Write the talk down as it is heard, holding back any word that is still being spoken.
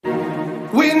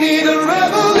We need a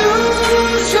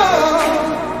revolution.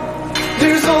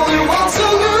 There's only one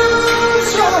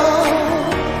solution.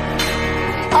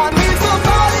 I need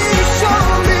somebody to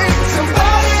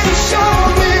show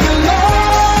me the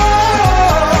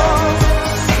love.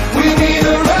 We need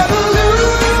a revolution.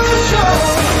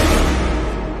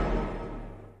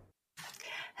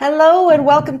 Hello and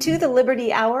welcome to the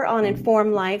Liberty Hour on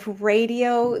Informed Life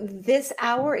Radio. This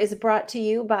hour is brought to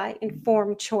you by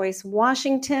Informed Choice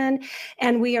Washington,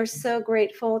 and we are so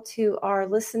grateful to our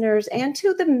listeners and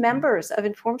to the members of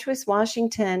Informed Choice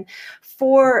Washington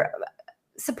for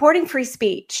supporting free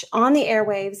speech on the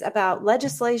airwaves about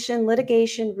legislation,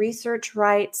 litigation, research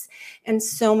rights, and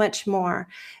so much more.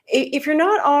 If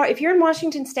you're in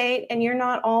Washington State and you're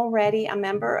not already a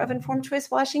member of Informed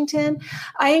Choice Washington,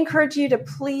 I encourage you to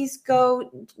please go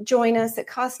join us. It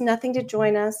costs nothing to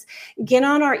join us. Get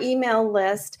on our email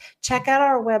list. Check out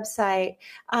our website.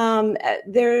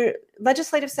 Their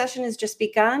legislative session has just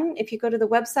begun. If you go to the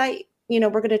website, we're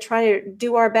going to try to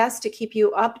do our best to keep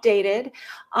you updated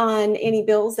on any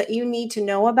bills that you need to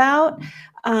know about.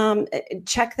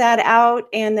 Check that out,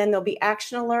 and then there'll be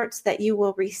action alerts that you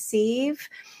will receive.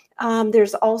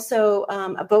 There's also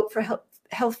a Vote for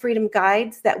Health Freedom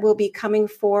guides that will be coming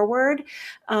forward.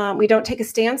 We don't take a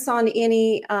stance on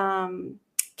any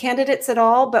candidates at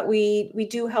all, but we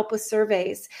do help with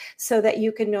surveys so that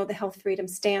you can know the health freedom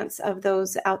stance of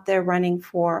those out there running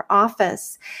for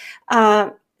office.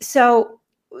 So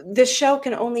this show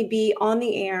can only be on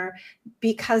the air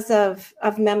because of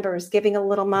members giving a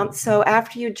little month. So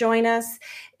after you join us,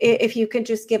 if you could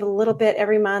just give a little bit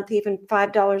every month, even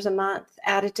 $5 a month,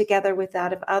 added together with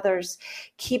that of others,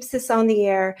 keeps this on the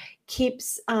air,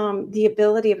 keeps the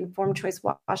ability of Informed Choice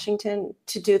Washington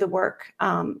to do the work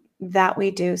that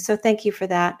we do. So thank you for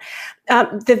that.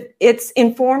 It's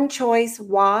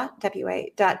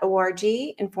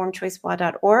informedchoicewa.org,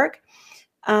 informedchoicewa.org.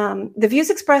 The views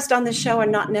expressed on this show are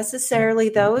not necessarily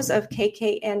those of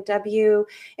KKNW,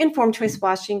 Informed Choice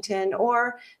Washington,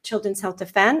 or Children's Health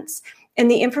Defense, and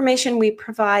the information we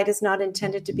provide is not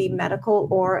intended to be medical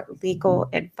or legal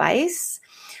advice.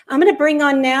 I'm going to bring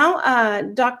on now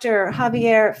Dr.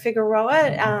 Javier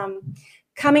Figueroa,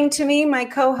 coming to me, my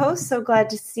co-host. So glad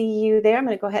to see you there. I'm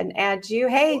going to go ahead and add you.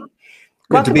 Hey,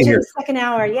 welcome to the second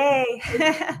hour. Yay.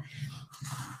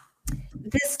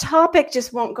 This topic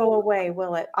just won't go away,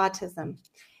 will it? Autism.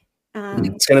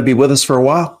 It's going to be with us for a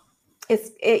while.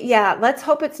 Yeah. Let's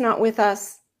hope it's not with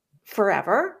us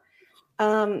forever.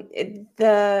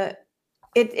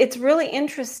 It's really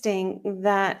interesting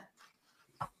that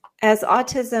as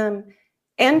autism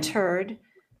entered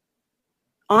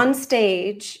on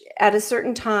stage at a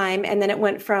certain time, and then it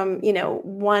went from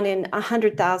 1 in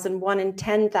 100,000, 1 in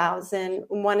 10,000,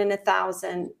 1 in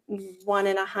 1,000, 1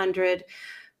 in 100.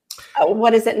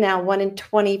 What is it now? 1 in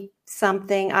 20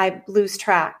 something. I lose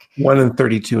track. 1 in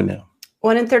 32 now.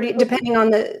 1 in 30, depending on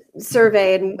the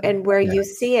survey and where you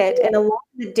see it. And a lot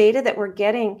of the data that we're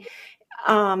getting,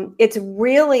 that's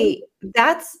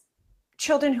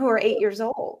children who are 8 years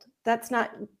old. That's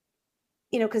not,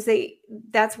 because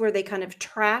that's where they kind of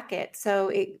track it. So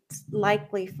it's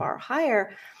likely far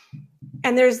higher.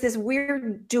 And there's this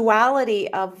weird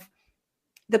duality of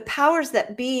the powers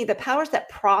that be, the powers that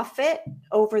profit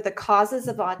over the causes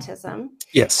of autism,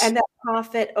 yes, and that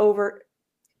profit over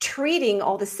treating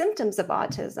all the symptoms of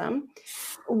autism,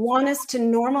 want us to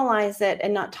normalize it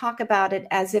and not talk about it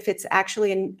as if it's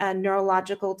actually a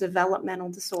neurological developmental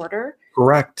disorder.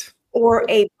 Correct. Or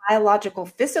a biological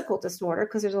physical disorder,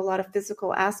 because there's a lot of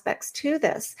physical aspects to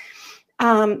this.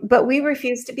 But we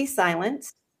refuse to be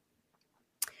silenced.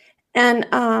 And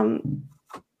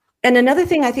another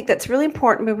thing I think that's really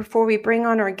important before we bring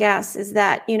on our guests is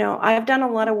that, I've done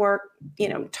a lot of work,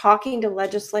 talking to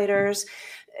legislators,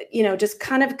 just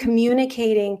kind of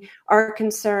communicating our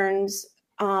concerns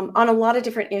on a lot of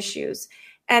different issues.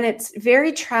 And it's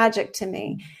very tragic to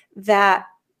me that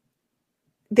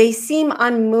they seem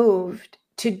unmoved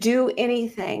to do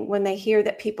anything when they hear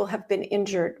that people have been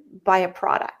injured by a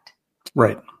product.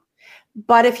 Right.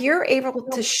 But if you're able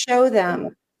to show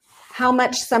them how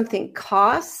much something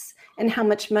costs, and how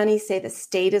much money, say, the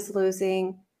state is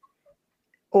losing,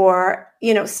 or,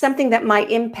 something that might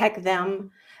impact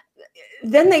them,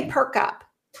 then they perk up,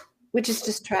 which is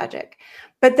just tragic.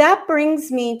 But that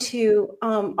brings me to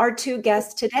our two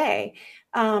guests today,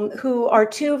 who are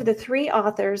two of the three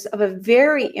authors of a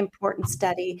very important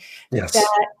study that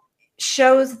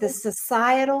shows the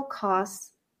societal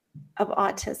costs of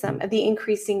autism, of the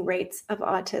increasing rates of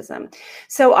autism.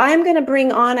 So I'm going to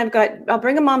bring on, I'll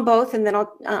bring them on both, and then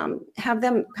I'll have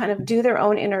them kind of do their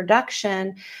own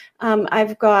introduction.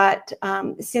 I've got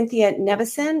Cynthia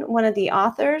Nevison, one of the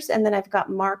authors, and then I've got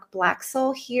Mark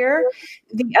Blaxell here.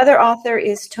 The other author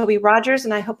is Toby Rogers,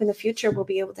 and I hope in the future we'll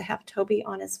be able to have Toby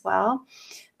on as well.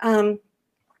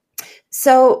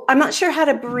 So I'm not sure how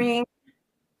to bring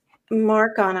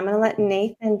Mark on. I'm going to let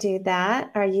Nathan do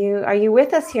that. Are you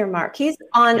with us here, Mark? He's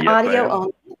on Yes, audio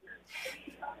only.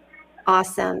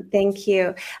 Awesome. Thank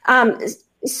you.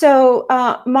 So,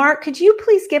 Mark, could you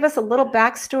please give us a little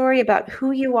backstory about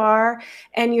who you are?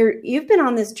 And you've been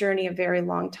on this journey a very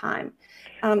long time.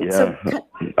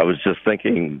 I was just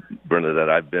thinking, Bernadette,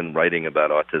 I've been writing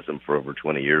about autism for over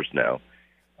 20 years now.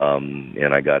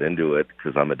 And I got into it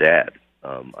because I'm a dad.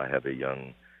 I have a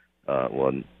young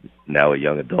now a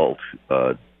young adult,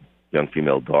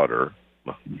 young daughter,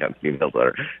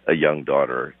 a young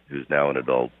daughter who's now an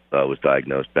adult, was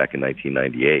diagnosed back in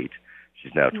 1998.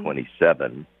 She's now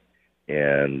 27.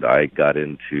 And I got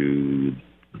into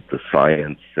the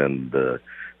science and the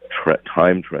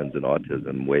time trends in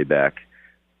autism way back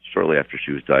shortly after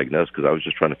she was diagnosed, because I was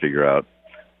just trying to figure out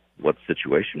what the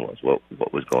situation was,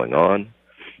 what was going on.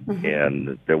 Mm-hmm.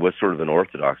 And there was sort of an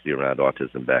orthodoxy around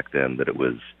autism back then that it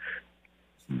was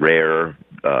rare,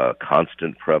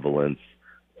 constant prevalence,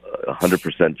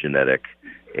 100% genetic,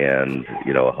 and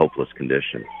a hopeless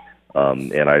condition.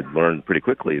 And I learned pretty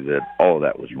quickly that all of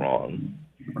that was wrong.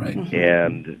 Right.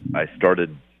 And I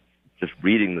started just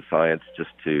reading the science just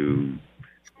to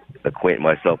acquaint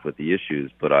myself with the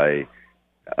issues. But I've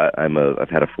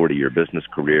had a 40-year business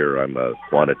career. I'm a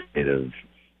quantitative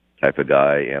type of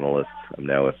guy, analyst. I'm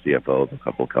now a CFO of a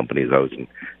couple of companies. I was in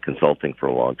consulting for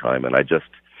a long time, and I just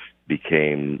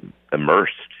became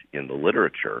immersed in the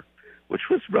literature, which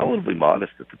was relatively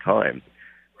modest at the time.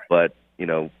 But,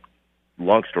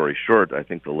 long story short, I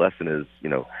think the lesson is,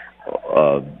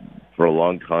 for a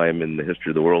long time in the history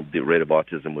of the world, the rate of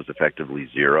autism was effectively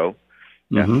zero.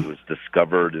 Mm-hmm. It was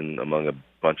discovered among a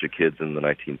bunch of kids in the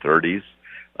 1930s.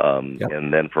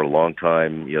 And then for a long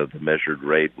time, the measured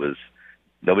rate was,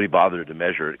 nobody bothered to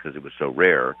measure it because it was so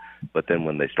rare. But then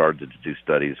when they started to do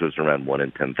studies, it was around 1 in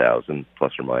 10,000,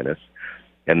 plus or minus.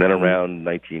 And then around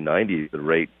 1990, the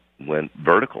rate went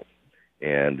vertical.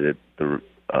 And it's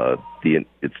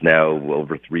now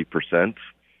over 3%,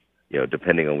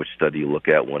 depending on which study you look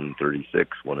at, 1 in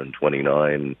 36, 1 in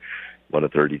 29, 1 in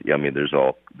 30. I mean, there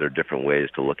are different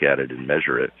ways to look at it and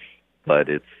measure it. But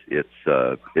it's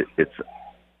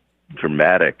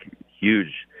dramatic,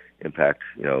 huge impact,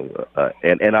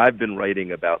 and I've been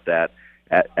writing about that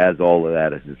as all of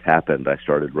that has happened. I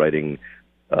started writing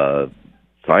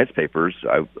science papers.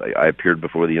 I appeared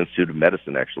before the Institute of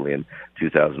Medicine actually in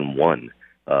 2001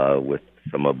 with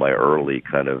some of my early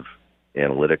kind of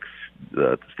analytics.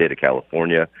 The state of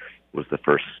California was the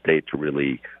first state to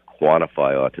really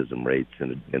quantify autism rates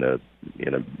in a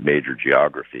major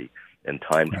geography and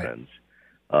time trends.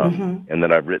 And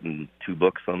then I've written 2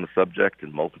 books on the subject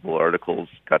and multiple articles,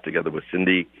 got together with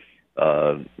Cindy,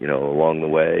 along the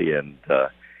way.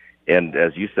 And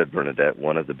as you said, Bernadette,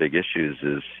 one of the big issues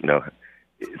is,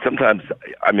 sometimes,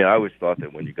 I always thought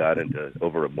that when you got into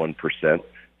over 1%,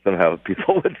 somehow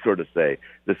people would sort of say,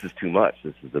 this is too much.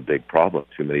 This is a big problem.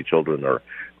 Too many children are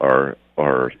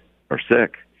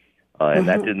sick. And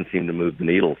that didn't seem to move the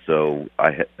needle. So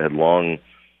I had long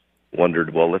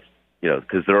wondered, well, let's,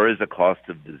 because there is a cost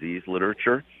of disease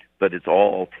literature, but it's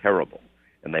all terrible.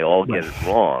 And they all get it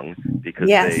wrong because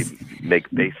they make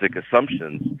basic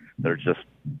assumptions that are just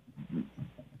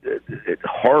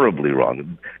horribly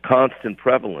wrong. Constant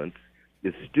prevalence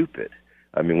is stupid.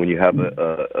 I mean, when you have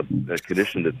a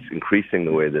condition that's increasing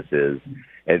the way this is,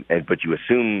 but you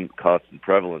assume constant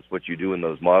prevalence, what you do in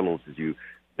those models is you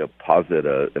posit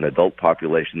an adult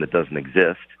population that doesn't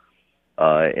exist,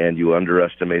 and you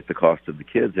underestimate the cost of the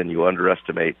kids, and you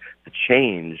underestimate the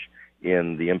change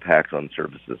in the impacts on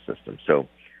services system. So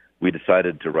we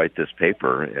decided to write this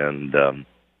paper, and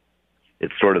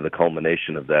it's sort of the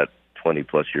culmination of that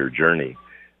 20-plus year journey.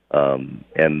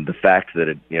 And the fact that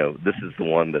this is the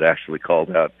one that actually called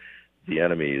out the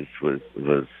enemies was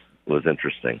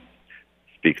interesting.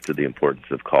 Speaks to the importance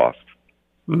of cost.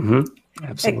 Mm-hmm.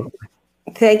 Absolutely.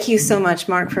 Thank you so much,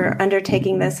 Mark, for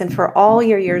undertaking this and for all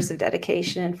your years of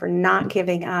dedication and for not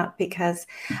giving up, because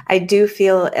I do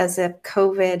feel as if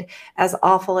COVID, as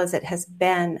awful as it has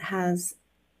been, has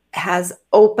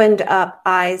opened up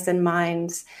eyes and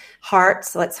minds,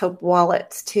 hearts, let's hope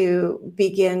wallets, to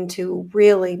begin to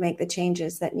really make the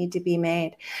changes that need to be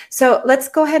made. So let's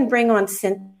go ahead and bring on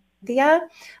Cynthia. Cynthia.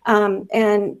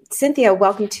 And Cynthia,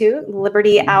 welcome to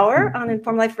Liberty Hour on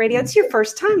Inform Life Radio. It's your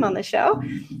first time on the show.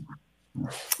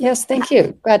 Yes, thank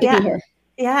you. Glad to Yeah. be here.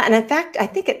 Yeah, and in fact, I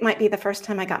think it might be the first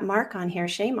time I got Mark on here.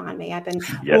 Shame on me. I've been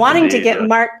Yes, wanting indeed. to get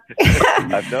Mark.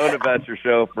 I've known about your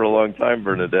show for a long time,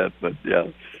 Bernadette, but yeah.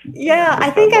 Yeah,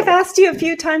 I think I've asked you a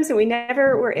few times and we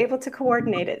never were able to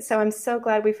coordinate it. So I'm so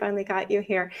glad we finally got you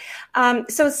here.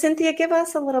 So Cynthia, give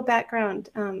us a little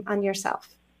background on yourself.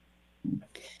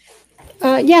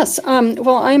 Yes.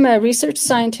 Well, I'm a research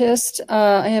scientist.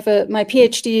 I have my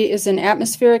PhD is in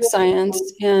atmospheric science,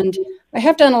 and I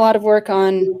have done a lot of work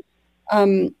on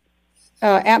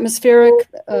atmospheric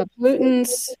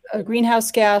pollutants,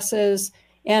 greenhouse gases,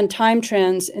 and time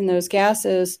trends in those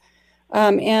gases.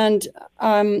 And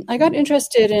I got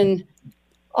interested in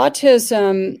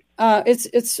autism.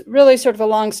 It's really sort of a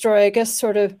long story. I guess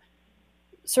sort of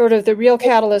the real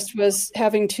catalyst was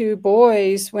having two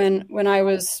boys when I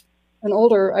was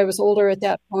I was older at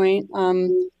that point.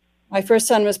 My first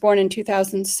son was born in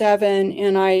 2007,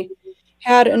 and I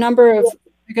had a number of,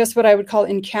 I guess, what I would call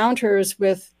encounters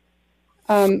with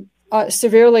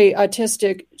severely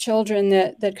autistic children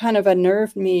that kind of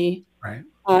unnerved me. Right.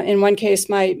 In one case,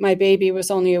 my baby was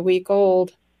only a week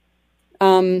old.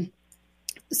 So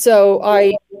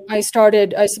I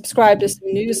subscribed to some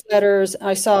newsletters.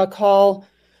 I saw a call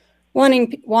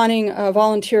wanting a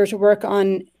volunteer to work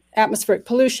on atmospheric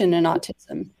pollution and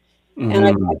autism. Mm-hmm. And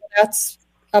I thought that's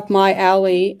up my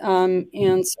alley.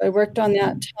 And so I worked on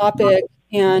that topic.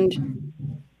 And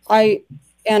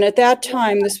at that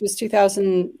time, this was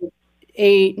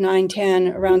 2008, 9, 10,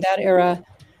 around that era.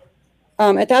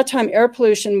 At that time, air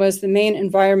pollution was the main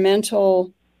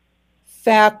environmental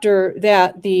factor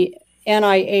that the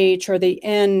NIH or the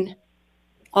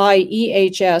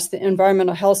NIEHS, the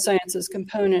Environmental Health Sciences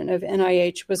component of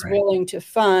NIH, was willing to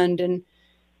fund, and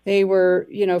they were,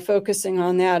 focusing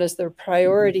on that as their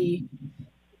priority.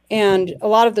 And a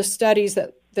lot of the studies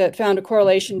that found a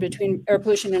correlation between air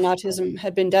pollution and autism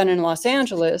had been done in Los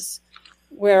Angeles,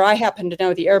 where I happen to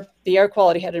know the air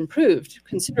quality had improved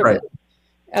considerably. Right.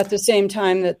 At the same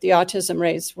time that the autism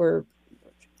rates were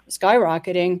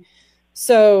skyrocketing.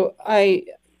 So I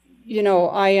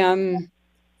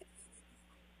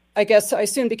guess I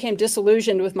soon became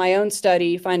disillusioned with my own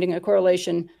study, finding a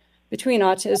correlation between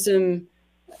autism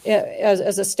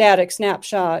as a static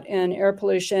snapshot and air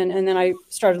pollution. And then I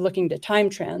started looking to time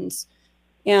trends.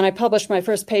 And I published my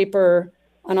first paper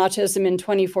on autism in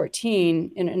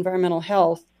 2014 in Environmental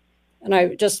Health. And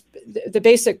the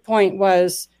basic point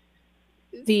was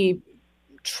the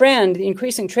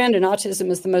increasing trend in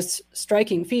autism is the most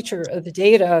striking feature of the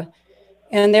data.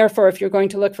 And therefore, if you're going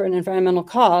to look for an environmental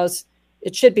cause,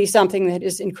 it should be something that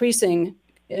is increasing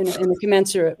in a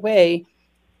commensurate way.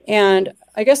 And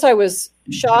I guess I was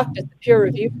shocked at the peer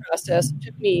review process. It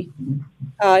took me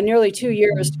nearly 2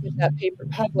 years to get that paper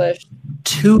published.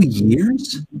 2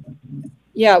 years?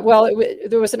 Yeah, well,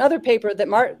 there was another paper that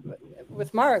Mark,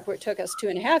 where it took us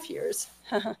 2.5 years.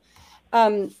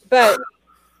 But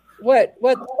what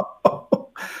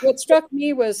struck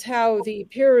me was how the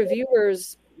peer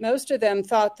reviewers, most of them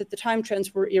thought that the time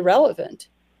trends were irrelevant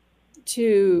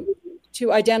to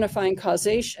identifying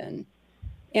causation.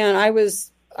 And I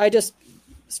just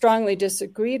strongly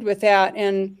disagreed with that.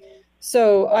 And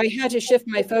so I had to shift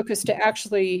my focus to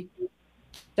actually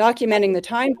documenting the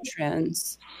time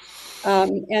trends.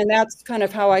 And that's kind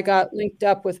of how I got linked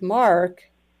up with Mark.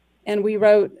 And we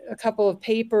wrote a couple of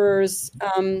papers.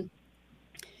 And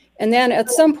then at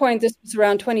some point, this was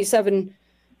around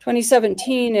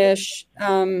 2017-ish,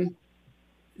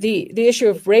 the issue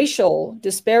of racial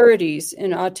disparities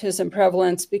in autism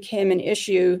prevalence became an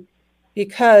issue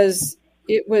because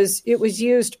it was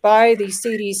used by the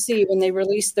CDC when they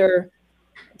released their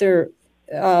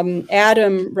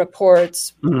ADAM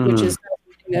reports, which is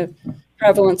the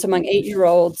prevalence among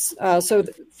 8-year-olds. So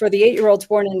for the 8-year-olds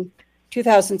born in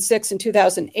 2006 and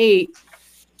 2008,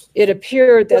 it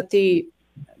appeared that the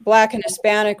Black and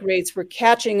Hispanic rates were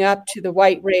catching up to the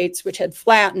white rates, which had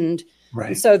flattened. Right.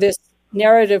 And so this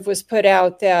narrative was put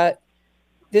out that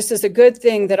this is a good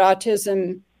thing that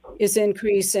autism is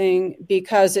increasing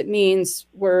because it means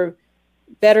we're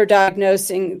better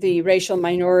diagnosing the racial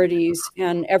minorities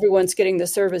and everyone's getting the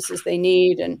services they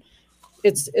need. And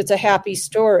it's a happy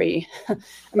story. I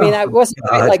mean, I wasn't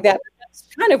quite like that, but that's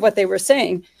kind of what they were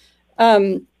saying.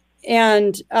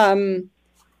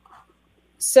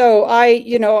 So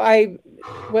I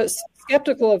was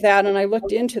skeptical of that, and I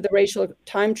looked into the racial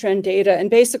time trend data and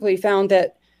basically found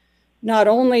that not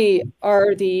only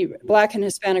are the Black and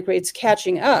Hispanic rates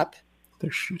catching up,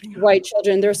 white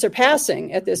children, they're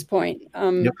surpassing at this point.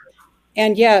 And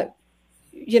yet,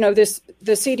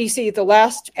 the CDC, the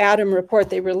last Adam report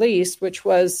they released, which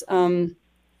was, when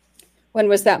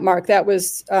was that, Mark? That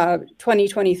was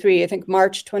 2023, I think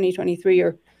March 2023,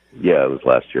 or Yeah, it was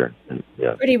last year.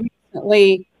 Yeah. pretty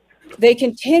recently. They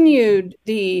continued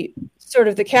the sort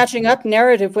of the catching up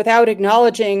narrative without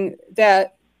acknowledging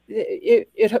that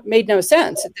it made no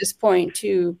sense at this point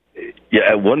to. Yeah,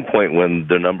 at one point when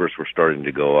the numbers were starting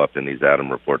to go up in these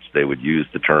Adam reports, they would use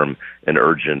the term an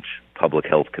urgent public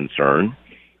health concern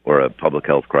or a public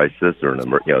health crisis, or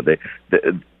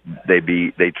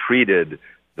they treated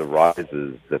the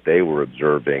rises that they were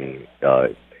observing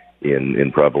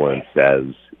in prevalence as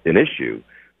an issue,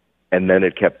 and then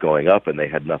it kept going up, and they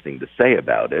had nothing to say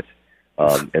about it,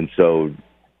 and so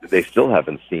they still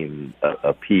haven't seen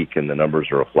a peak in the numbers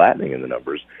or a flattening in the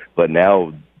numbers, but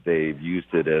now they've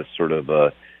used it as sort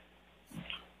of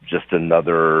just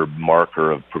another marker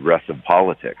of progressive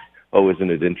politics. Oh, isn't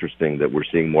it interesting that we're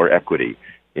seeing more equity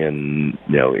in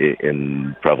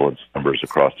prevalence numbers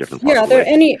across different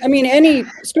populations? Any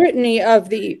scrutiny of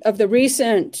the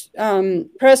recent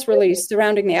press release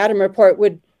surrounding the Adam report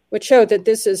would show that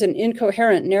this is an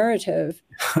incoherent narrative,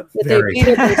 that they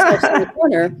painted themselves in the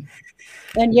corner,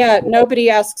 and yet nobody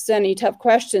asks any tough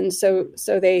questions. So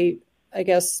they, I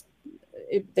guess,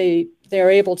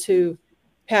 they're able to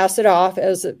pass it off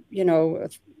as a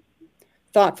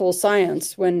thoughtful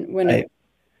science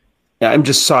I'm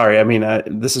just sorry. I mean,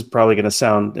 this is probably going to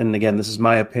sound, and again, this is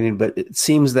my opinion, but it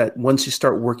seems that once you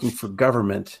start working for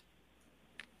government,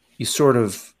 you sort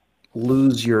of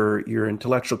lose your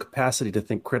intellectual capacity to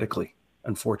think critically,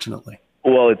 unfortunately.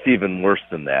 Well, it's even worse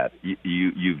than that.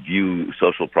 You view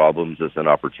social problems as an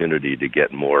opportunity to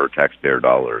get more taxpayer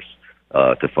dollars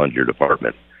to fund your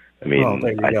department. I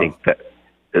mean, I think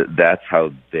that's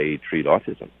how they treat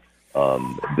autism.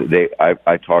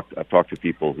 I've talked to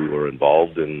people who are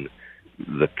involved in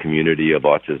the community of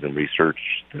autism research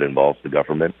that involves the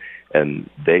government, and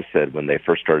they said when they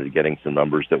first started getting some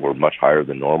numbers that were much higher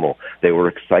than normal, they were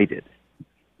excited.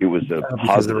 It was a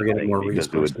positive thing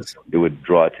because it would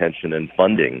draw attention and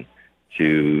funding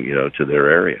to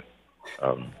their area.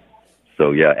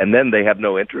 And then they have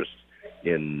no interest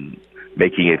in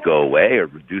making it go away or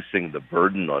reducing the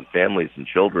burden on families and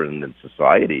children and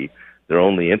society. Their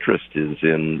only interest is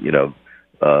in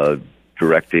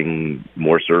directing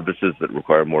more services that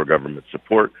require more government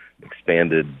support,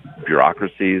 expanded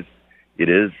bureaucracies.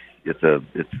 It's a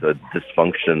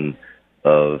dysfunction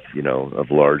of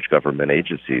large government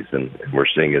agencies, and we're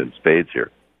seeing it in spades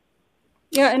here.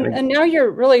 Yeah, and now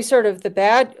you're really sort of the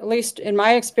bad, at least in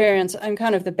my experience, I'm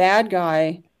kind of the bad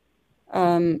guy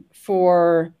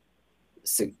for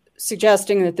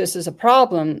suggesting that this is a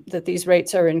problem, that these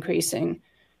rates are increasing,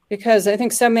 because I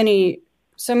think so many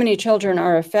children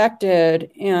are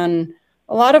affected, and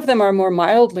a lot of them are more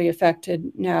mildly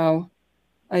affected now,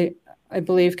 I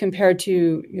believe, compared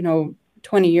to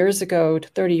 20 years ago, to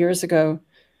 30 years ago.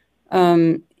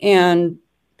 And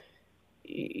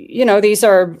these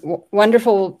are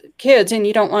wonderful kids, and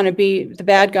you don't want to be the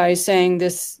bad guy saying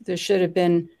this should have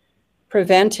been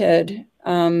prevented.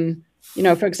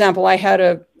 For example, I had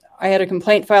a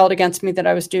complaint filed against me that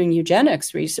I was doing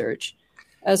eugenics research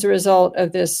as a result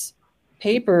of this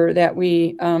paper that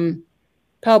we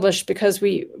published, because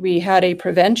we had a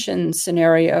prevention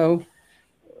scenario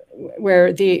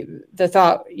where the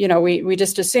thought, we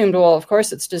just assumed, well, of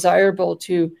course it's desirable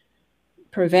to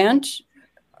prevent,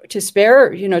 to spare,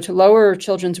 to lower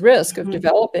children's risk of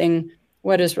developing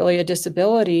what is really a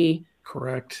disability.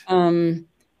 Correct.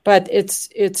 But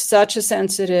it's such a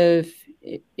sensitive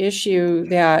issue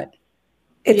that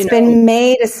it's been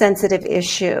made a sensitive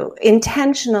issue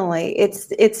intentionally.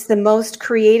 It's the most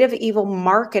creative, evil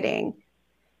marketing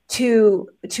to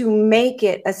make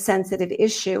it a sensitive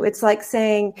issue. It's like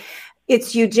saying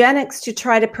it's eugenics to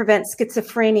try to prevent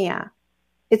schizophrenia.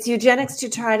 It's eugenics to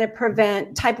try to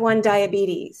prevent type 1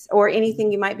 diabetes or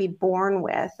anything you might be born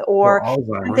with, or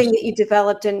something that you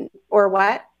developed or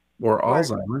what? Or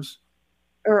Alzheimer's.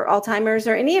 Or Alzheimer's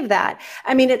or any of that.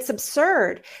 I mean, it's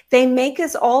absurd. They make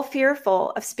us all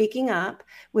fearful of speaking up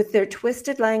with their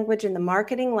twisted language and the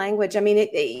marketing language. I mean,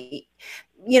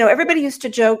 everybody used to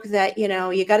joke that, you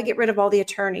got to get rid of all the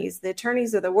attorneys. The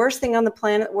attorneys are the worst thing on the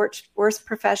planet, worst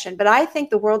profession. But I think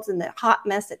the world's in the hot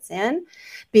mess it's in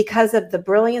because of the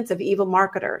brilliance of evil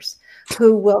marketers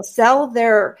who will sell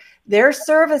their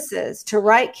services to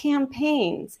write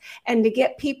campaigns and to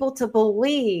get people to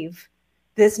believe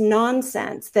this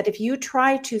nonsense that if you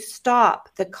try to stop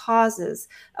the causes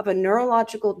of a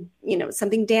neurological,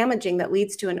 something damaging that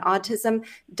leads to an autism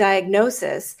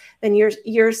diagnosis, then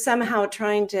you're somehow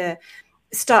trying to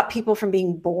stop people from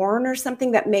being born or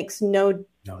something. That makes no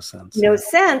sense. No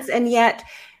sense. And yet,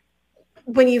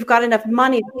 when you've got enough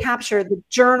money to capture the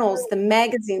journals, the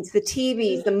magazines, the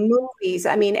TVs, the movies,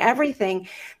 I mean, everything,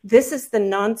 this is the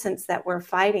nonsense that we're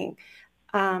fighting.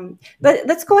 But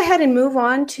let's go ahead and move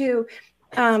on to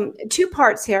two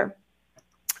parts here.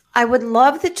 I would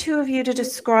love the two of you to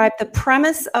describe the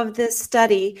premise of this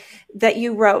study that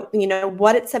you wrote,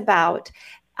 what it's about.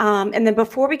 And then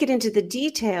before we get into the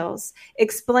details,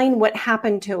 explain what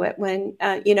happened to it when,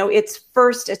 its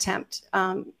first attempt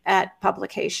at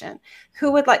publication.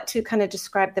 Who would like to kind of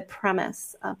describe the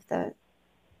premise of the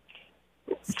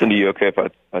study? Cindy, you okay if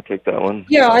I take that one?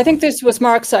 Yeah, I think this was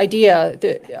Mark's idea.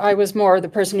 I was more the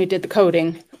person who did the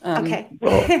coding. Okay.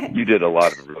 Well, you did a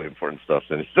lot of really important stuff,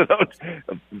 Cindy.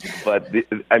 But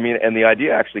the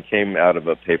idea actually came out of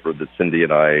a paper that Cindy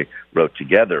and I wrote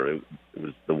together. It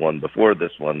was the one before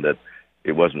this one that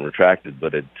it wasn't retracted,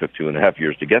 but it took 2.5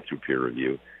 years to get through peer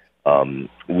review.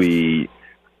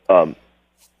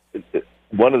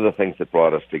 One of the things that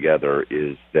brought us together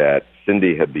is that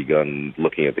Cindy had begun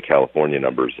looking at the California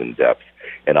numbers in depth,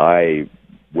 and I,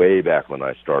 way back when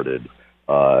I started,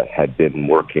 had been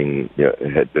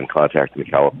contacting the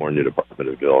California Department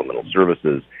of Developmental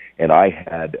Services, and I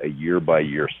had a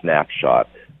year-by-year snapshot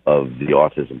of the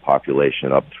autism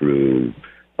population up through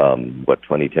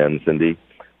 2010, Cindy,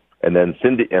 and then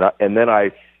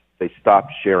they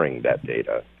stopped sharing that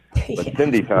data. But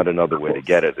Cindy found another way to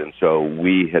get it, and so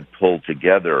we had pulled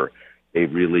together a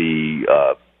really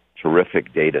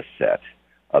terrific data set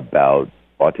about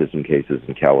autism cases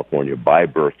in California by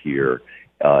birth year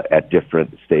at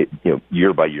different states,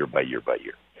 year by year by year by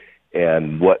year.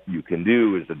 And what you can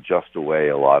do is adjust away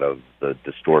a lot of the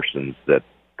distortions that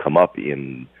come up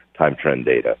in time trend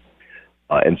data.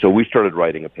 And so we started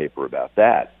writing a paper about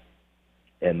that.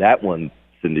 And that one,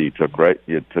 Cindy,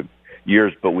 it took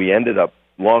years, but we ended up,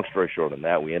 long story short on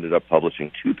that, we ended up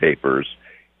publishing 2 papers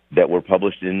that were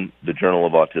published in the Journal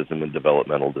of Autism and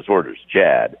Developmental Disorders,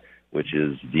 JAD, which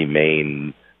is the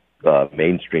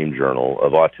mainstream journal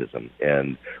of autism.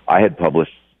 And I had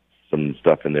published some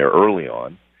stuff in there early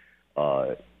on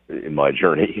in my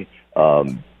journey.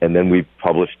 And then we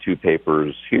published 2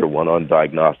 papers here, one on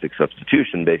diagnostic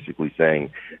substitution, basically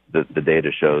saying that the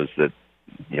data shows that,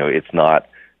 it's not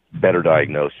better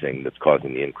diagnosing that's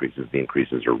causing the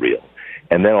increases are real.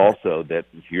 And then also that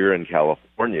here in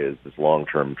California is this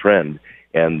long-term trend,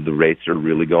 and the rates are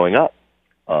really going up.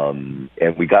 And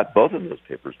we got both of those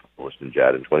papers published in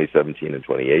JAD in 2017 and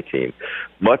 2018,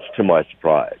 much to my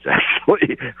surprise,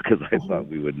 actually, because I thought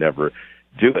we would never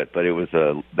do it. But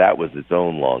that was its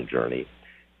own long journey.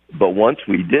 But once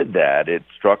we did that, it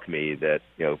struck me that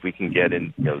if we can get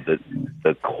in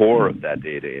the core of that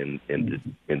data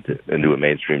into a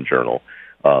mainstream journal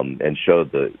and show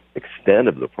the extent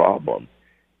of the problem,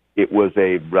 it was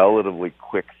a relatively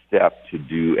quick step to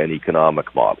do an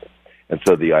economic model. And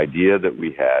so the idea that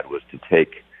we had was to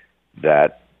take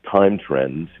that time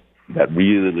trend, that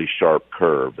really sharp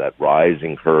curve, that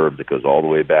rising curve that goes all the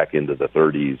way back into the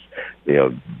 30s,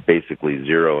 basically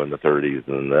 0 in the 30s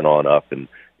and then on up, and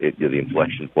the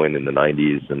inflection point in the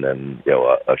 90s, and then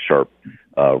a sharp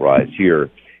rise here,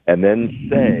 and then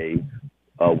say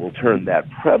we'll turn that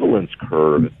prevalence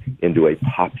curve into a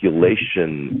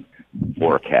population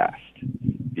forecast,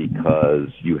 because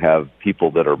you have people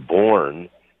that are born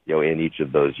in each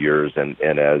of those years,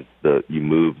 and as you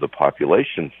move the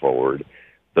population forward,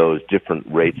 those different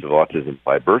rates of autism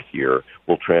by birth year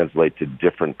will translate to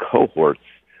different cohorts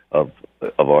of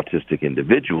autistic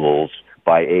individuals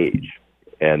by age.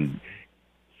 And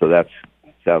so that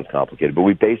sounds complicated, but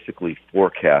we basically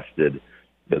forecasted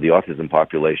that the autism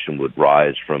population would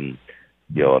rise from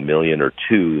 1 million or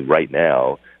 2 right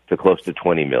now to close to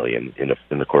 20 million in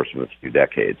the course of a few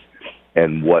decades.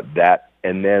 And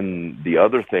then the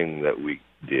other thing that we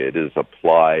did is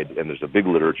applied, and there's a big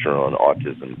literature on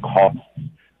autism costs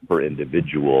per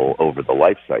individual over the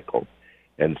life cycle.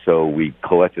 And so we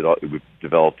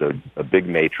developed a big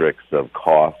matrix of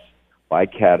costs by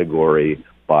category,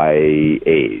 by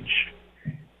age.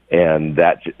 And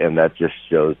that just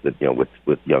shows that,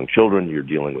 with young children, you're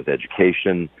dealing with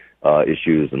education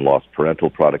issues and lost parental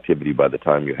productivity by the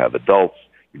time you have adults.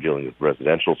 You're dealing with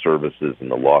residential services and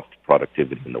the lost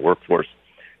productivity in the workforce.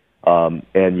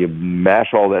 And you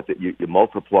mash all that, you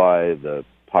multiply the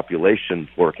population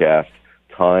forecast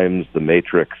times the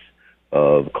matrix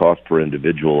of cost per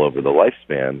individual over the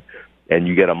lifespan, and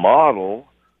you get a model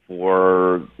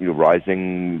for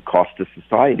rising cost to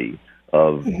society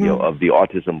of of the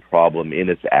autism problem in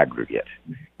its aggregate.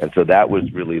 And so that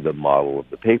was really the model of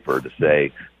the paper, to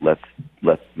say let's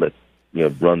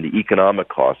run the economic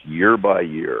costs year by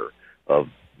year of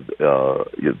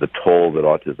the toll that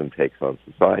autism takes on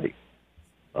society.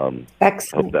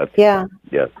 Excellent. Hope Yeah.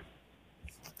 Yeah.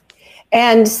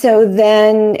 And so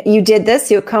then you did this,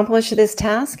 you accomplished this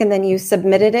task, and then you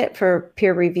submitted it for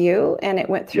peer review, and it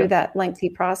went through that lengthy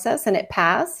process, and it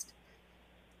passed?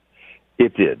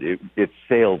 It did. It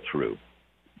sailed through.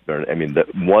 I mean, the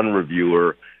one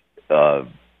reviewer, the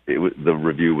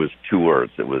review was 2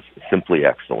 words. It was simply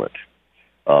excellent.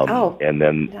 And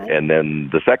then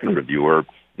the second reviewer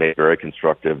made very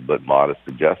constructive but modest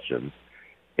suggestions.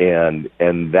 And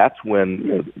that's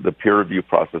when the peer review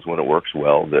process, when it works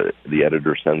well, the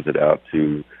editor sends it out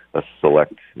to a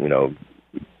select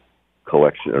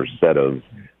collection or set of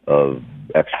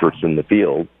experts in the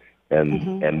field,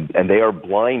 and they are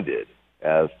blinded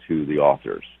as to the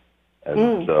authors.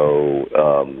 And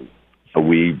so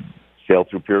we sailed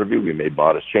through peer review. We made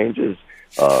modest changes.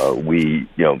 The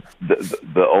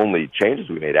only changes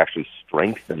we made actually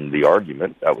strengthened the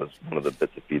argument. That was one of the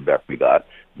bits of feedback we got,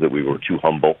 that we were too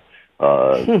humble,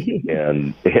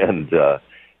 and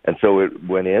so it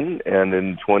went in, and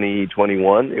in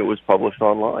 2021 it was published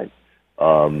online,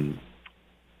 and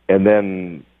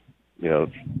then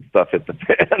stuff hit the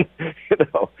fan,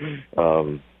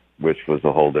 which was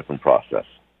a whole different process.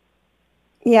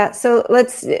 Yeah. So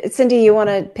Cindy, you want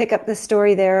to pick up the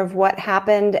story there of what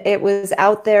happened? It was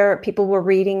out there. People were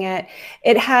reading it.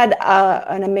 It had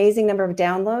an amazing number of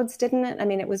downloads, didn't it? I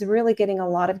mean, it was really getting a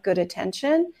lot of good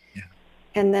attention. Yeah.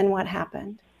 And then what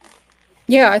happened?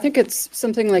 Yeah, I think it's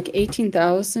something like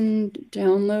 18,000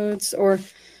 downloads or,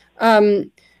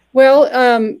 and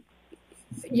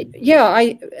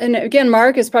again,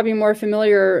 Mark is probably more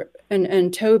familiar,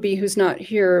 and Toby, who's not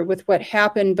here, with what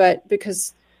happened, but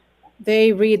because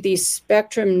they read the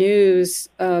Spectrum News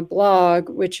blog,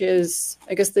 which is,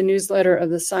 I guess, the newsletter of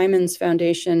the Simons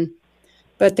Foundation.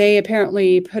 But they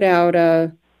apparently put out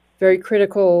a very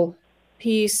critical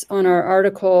piece on our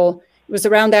article. It was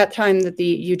around that time that the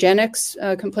eugenics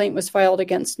complaint was filed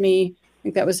against me. I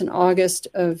think that was in August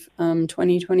of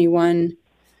 2021,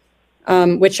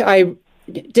 which I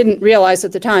didn't realize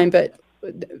at the time, but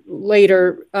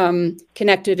later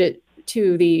connected it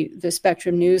to the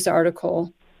Spectrum News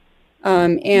article.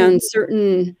 And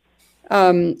certain,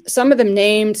 some of them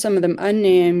named, some of them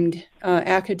unnamed,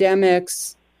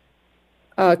 academics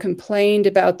complained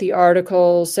about the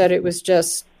article, said it was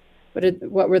just,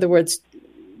 what were the words,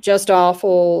 just awful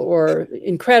or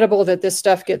incredible that this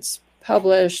stuff gets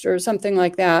published or something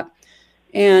like that.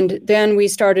 And then we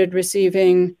started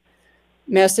receiving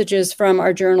messages from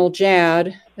our journal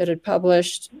JAD that had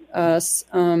published us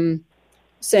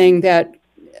saying that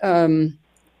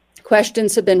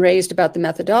questions have been raised about the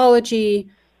methodology,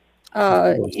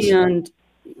 and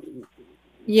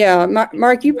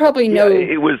Mark, you probably know.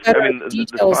 Yeah, it was. I mean, the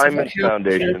Simons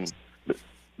Foundation.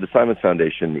 The Simons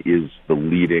Foundation is the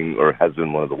leading, or has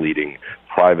been one of the leading,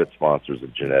 private sponsors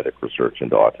of genetic research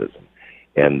into autism,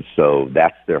 and so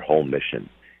that's their whole mission.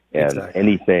 And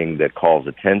anything that calls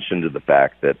attention to the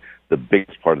fact that the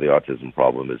biggest part of the autism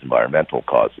problem is environmental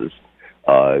causes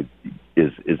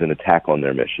is an attack on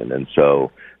their mission. And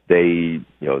so they,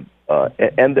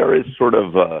 and there is sort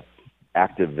of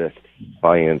activist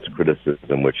science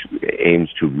criticism which aims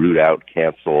to root out,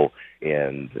 cancel,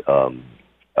 and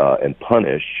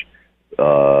punish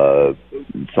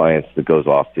science that goes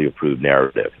off the approved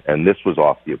narrative. And this was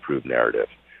off the approved narrative,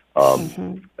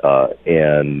 and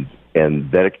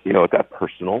that it got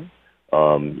personal.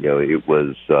 It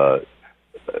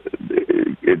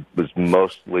was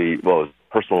mostly, it was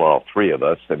personal on all three of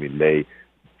us. I mean, they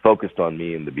focused on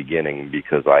me in the beginning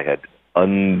because I had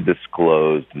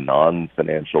undisclosed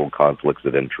non-financial conflicts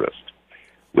of interest,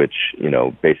 which,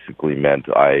 basically meant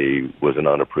I was an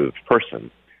unapproved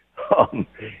person.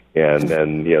 And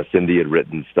then, Cindy had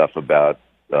written stuff about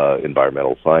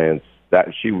environmental science.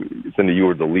 Cindy, you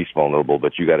were the least vulnerable,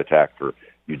 but you got attacked for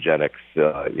eugenics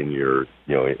in your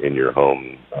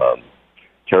home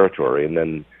territory. And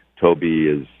then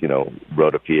Toby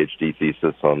wrote a PhD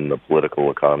thesis on the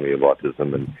political economy of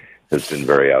autism and has been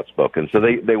very outspoken. So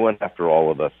they went after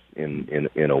all of us in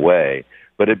a way,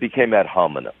 but it became ad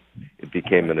hominem. It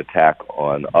became an attack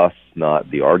on us, not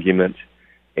the argument,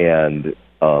 and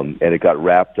it got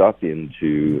wrapped up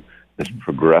into this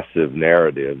progressive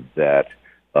narrative that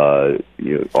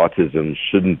autism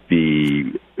shouldn't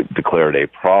be declared a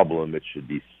problem. It should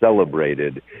be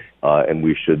celebrated, and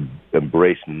we should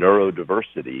embrace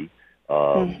neurodiversity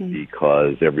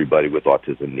because everybody with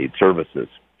autism needs services,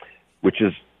 which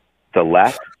is the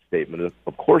last statement,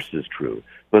 of course, is true.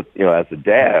 But, as a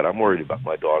dad, I'm worried about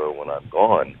my daughter when I'm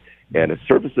gone, and his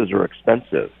services are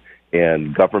expensive.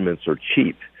 and governments are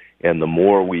cheap. And the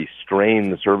more we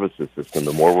strain the services system,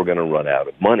 the more we're going to run out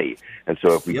of money. And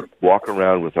so if we walk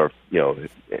around with our,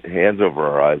 hands over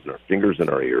our eyes and our fingers in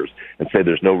our ears and say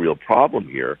there's no real problem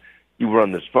here, you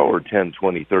run this forward 10,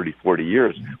 20, 30, 40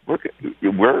 years,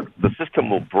 the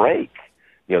system will break.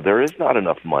 There is not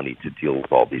enough money to deal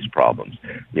with all these problems.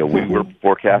 We were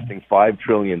forecasting $5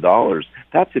 trillion.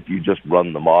 That's if you just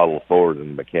run the model forward in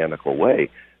a mechanical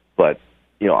way. But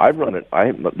I'm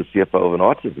the CFO of an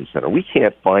autism center. We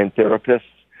can't find therapists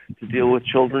to deal with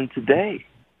children today,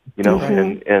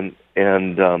 and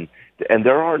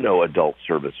there are no adult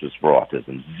services for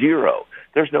autism. Zero.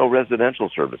 There's no residential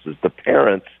services. The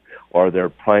parents are their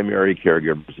primary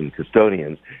caregivers and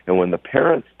custodians. And when the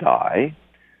parents die,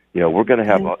 we're going to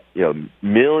have,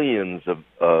 millions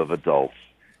of adults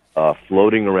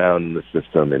floating around in the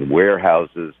system in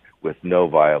warehouses with no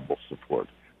viable support.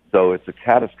 So it's a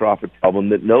catastrophic problem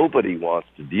that nobody wants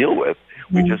to deal with.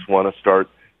 We just want to start,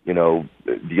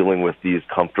 dealing with these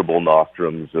comfortable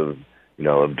nostrums of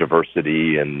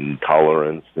diversity and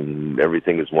tolerance, and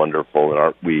everything is wonderful, and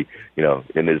aren't we,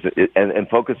 and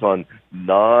focus on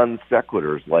non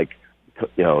sequiturs like,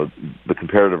 the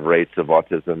comparative rates of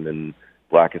autism in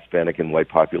Black, Hispanic, and white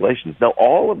populations. Now,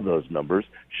 all of those numbers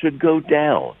should go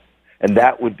down, and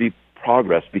that would be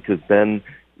progress, because then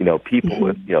people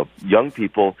with, young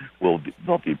people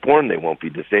they'll be born, they won't be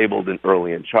disabled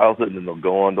early in childhood, and they'll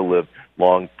go on to live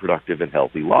long, productive, and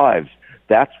healthy lives.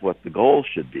 That's what the goal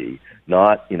should be,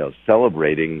 not,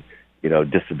 celebrating,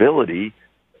 disability.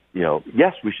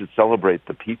 Yes, we should celebrate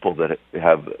the people that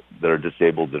are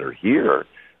disabled that are here,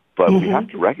 but we have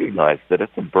to recognize that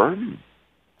it's a burden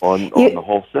on the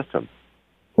whole system.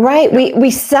 Right.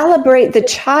 We celebrate the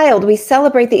child. We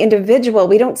celebrate the individual.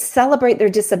 We don't celebrate their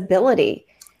disability.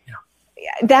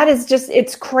 That is just,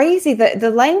 it's crazy. The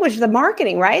language, the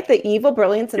marketing, right? The evil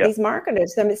brilliance of these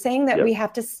marketers. I'm saying that we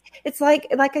have to, it's like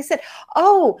I said,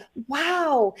 oh,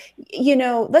 wow.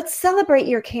 Let's celebrate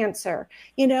your cancer.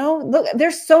 Look,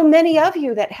 there's so many of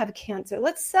you that have cancer.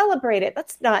 Let's celebrate it.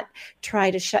 Let's not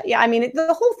try to shut. Yeah. I mean,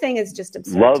 the whole thing is just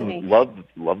absurd to me.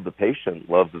 Love the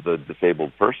patient, love the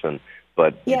disabled person.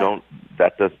 But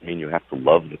that doesn't mean you have to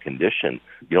love the condition.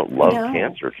 You don't love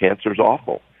cancer. Cancer's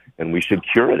awful. And we should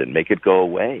cure it and make it go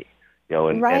away.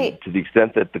 And to the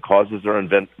extent that the causes are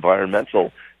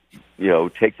environmental,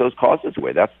 take those causes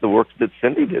away. That's the work that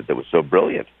Cindy did that was so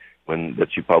brilliant that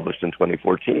she published in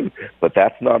 2014. But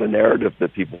that's not a narrative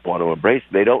that people want to embrace.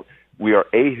 We are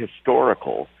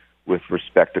ahistorical with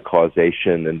respect to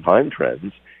causation and time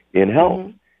trends in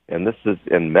health. And this is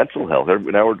in mental health.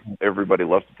 Now everybody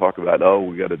loves to talk about,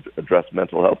 we got to address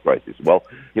mental health crises. Well,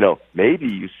 maybe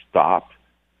you stop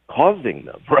causing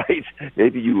them, right?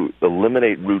 Maybe you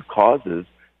eliminate root causes.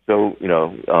 So,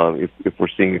 if we're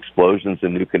seeing explosions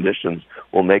in new conditions,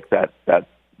 we'll make that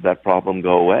problem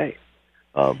go away.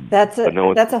 That's a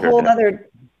whole other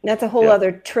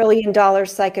 $1 trillion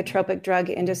psychotropic drug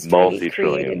industry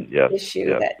created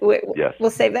issue that we'll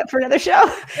save that for another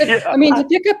show. I mean, to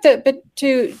pick up but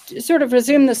to sort of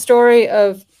resume the story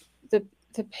of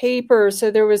the paper.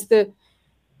 So there was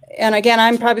and again,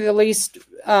 I'm probably the least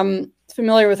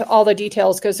familiar with all the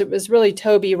details, because it was really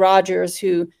Toby Rogers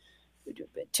who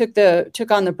took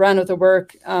on the brunt of the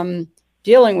work,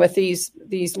 dealing with these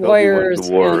lawyers.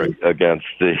 The war against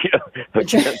the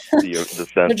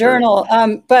censor. The journal.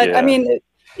 I mean,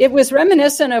 it was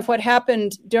reminiscent of what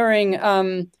happened during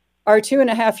our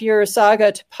 2.5-year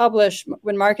saga to publish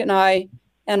when Mark and I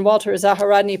and Walter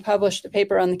Zaharadny published the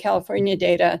paper on the California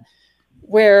data,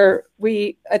 where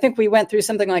I think we went through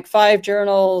something like 5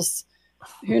 journals,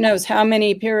 who knows how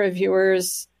many peer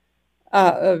reviewers,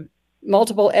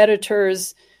 multiple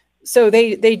editors. So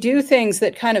they do things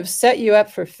that kind of set you up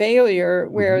for failure,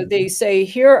 where they say,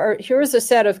 here's a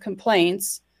set of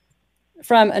complaints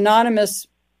from anonymous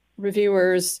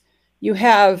reviewers. You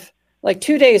have like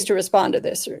 2 days to respond to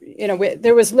this.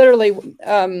 There was literally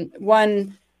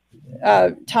one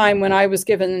time when I was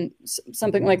given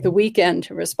something like the weekend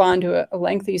to respond to a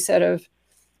lengthy set of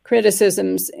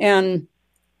criticisms, and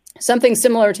something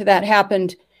similar to that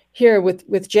happened here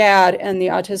with JAD and the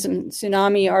Autism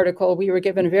Tsunami article. We were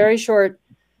given a very short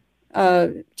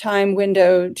time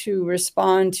window to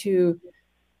respond to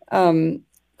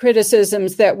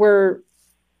criticisms that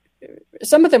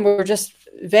some of them were just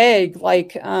vague,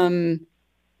 like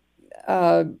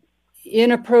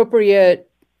inappropriate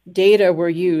data were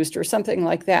used or something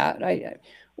like that.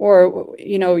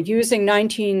 Using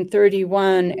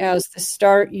 1931 as the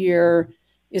start year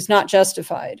is not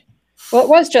justified. Well, it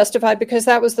was justified because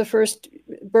that was the first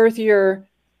birth year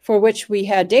for which we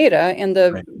had data, and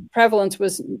the prevalence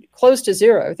was close to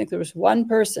zero. I think there was one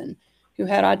person who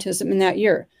had autism in that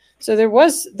year. So there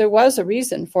was a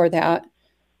reason for that.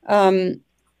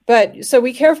 But so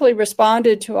we carefully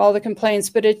responded to all the complaints,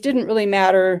 but it didn't really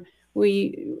matter.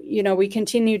 We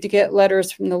continued to get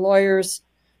letters from the lawyers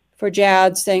for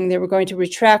JAD saying they were going to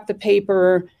retract the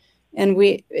paper, and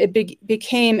it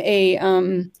became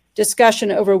a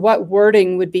discussion over what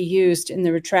wording would be used in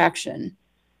the retraction.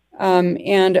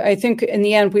 And I think in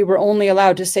the end, we were only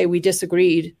allowed to say we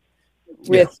disagreed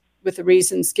with the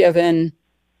reasons given.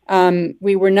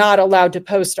 We were not allowed to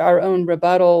post our own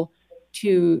rebuttal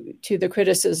to the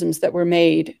criticisms that were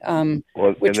made. And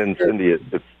then, Cindy,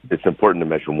 it's important to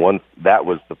mention, that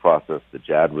was the process that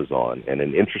JAD was on. And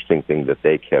an interesting thing that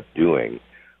they kept doing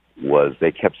was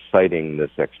they kept citing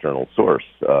this external source,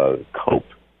 COPE,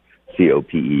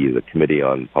 COPE, the Committee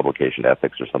on Publication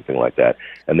Ethics or something like that.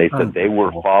 And they said they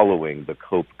were following the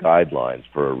COPE guidelines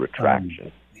for a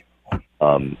retraction.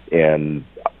 And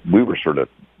we were sort of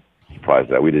surprised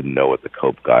that we didn't know what the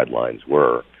COPE guidelines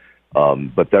were.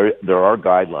 But there are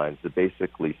guidelines that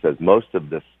basically says most of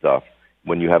this stuff,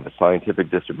 when you have a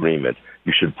scientific disagreement,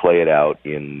 you should play it out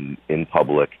in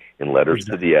public, in letters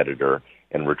to the editor,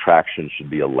 and retraction should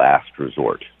be a last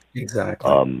resort.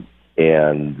 Exactly.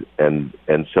 And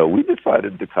so we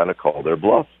decided to kind of call their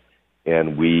bluff,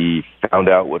 and we found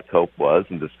out what COPE was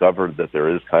and discovered that there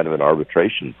is kind of an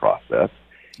arbitration process.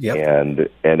 And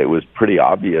it was pretty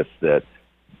obvious that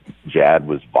JAD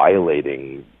was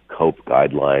violating COPE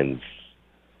guidelines,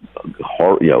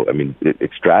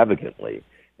 extravagantly.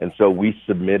 And so we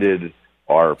submitted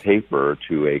our paper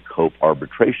to a COPE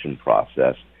arbitration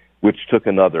process, which took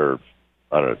another,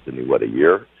 I don't know, Cindy, a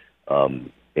year?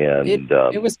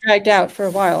 It was dragged out for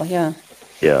a while, yeah.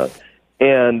 Yeah.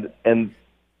 And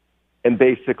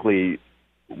basically,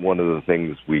 one of the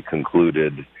things we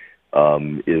concluded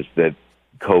is that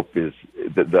COPE is,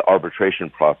 the arbitration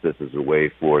process is a way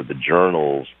for the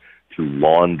journals to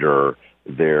launder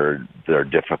their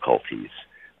difficulties.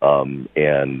 And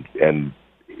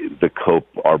the COPE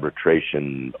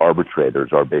arbitrators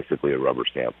are basically a rubber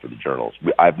stamp for the journals.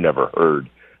 I've never heard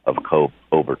of COPE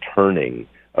overturning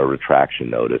a retraction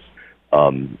notice.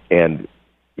 And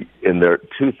there are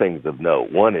two things of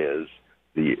note. One is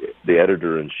the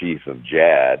editor-in-chief of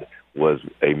JAD was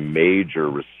a major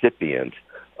recipient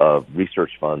of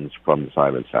research funds from the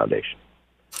Simons Foundation.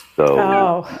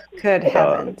 So, good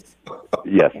heavens.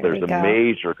 Yes, there's a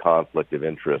major conflict of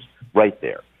interest right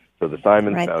there. So the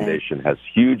Simons Foundation has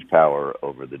huge power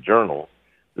over the journal.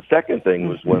 The second thing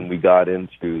was when we got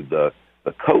into the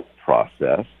COPE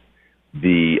process,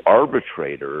 the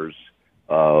arbitrators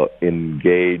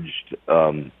engaged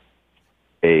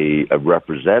a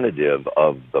representative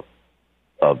of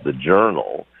the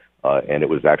journal, and it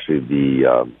was actually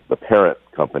the parent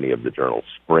company of the journal,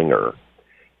 Springer,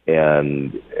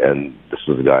 and this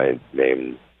was a guy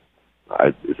named,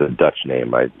 it's a Dutch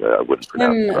name, I wouldn't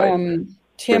pronounce it right.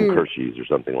 Tim Kershies or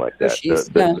something like that.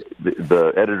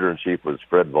 The editor-in-chief was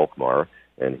Fred Volkmar,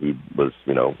 and he was,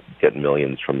 getting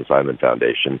millions from the Simon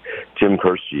Foundation. Tim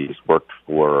Kershies worked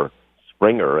for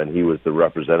Springer, and he was the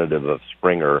representative of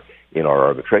Springer in our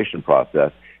arbitration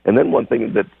process. And then one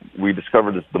thing that we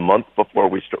discovered is the month before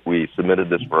we submitted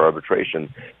this for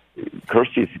arbitration,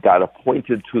 Kershies got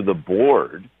appointed to the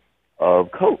board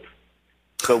of COPE.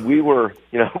 So we were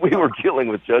dealing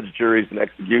with judge, juries, and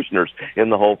executioners in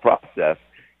the whole process.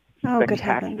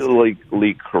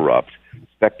 Spectacularly corrupt,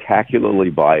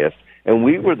 spectacularly biased, and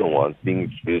we were the ones being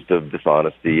accused of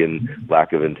dishonesty and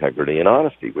lack of integrity and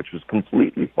honesty, which was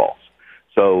completely false.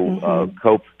 So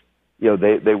COPE,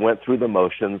 they went through the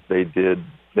motions, they did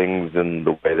things in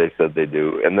the way they said they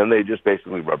do, and then they just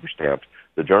basically rubber stamped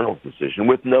the journal's decision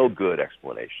with no good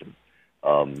explanation.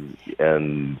 So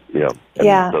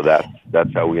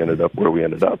that's how we ended up where we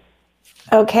ended up.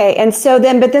 Okay, and so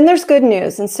then there's good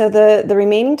news. And so the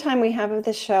remaining time we have of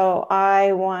the show,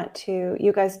 I want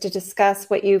you guys to discuss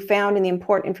what you found and the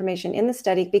important information in the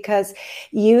study, because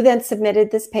you then submitted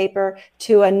this paper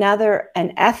to an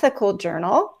ethical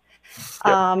journal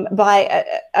by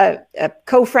a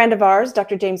co-friend of ours,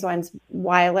 Dr. James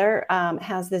Weiler,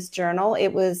 has this journal. It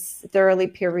was thoroughly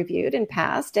peer-reviewed and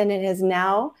passed, and it is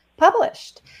now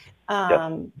published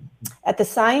at the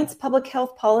Science, Public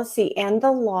Health Policy, and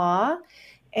the Law.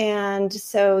 And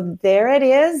so there it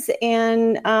is.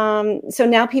 And so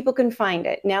now people can find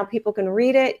it. Now people can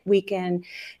read it. We can,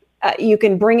 you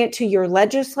can bring it to your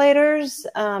legislators,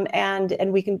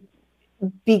 and we can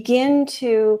begin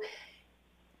to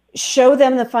show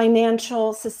them the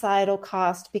financial societal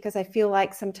cost, because I feel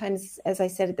like sometimes, as I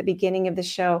said at the beginning of the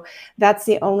show, that's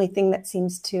the only thing that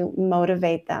seems to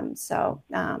motivate them. So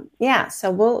yeah, so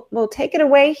we'll take it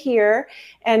away here,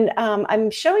 and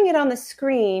I'm showing it on the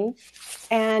screen,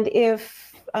 and if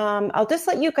I'll just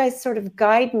let you guys sort of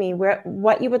guide me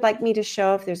what you would like me to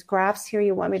show. If there's graphs here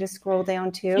you want me to scroll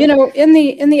down to. You know, in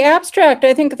the abstract,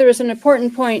 I think there's an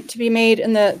important point to be made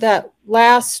in that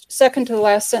last second to the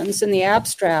last sentence in the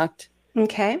abstract.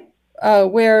 Okay.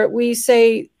 Where we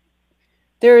say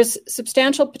there is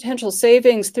substantial potential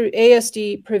savings through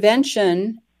ASD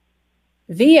prevention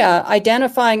via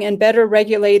identifying and better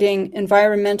regulating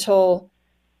environmental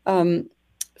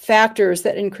factors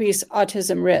that increase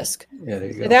autism risk. Yeah, there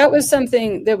you go. So that was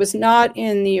something that was not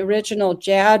in the original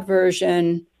JAD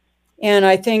version. And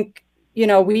I think, you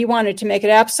know, we wanted to make it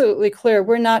absolutely clear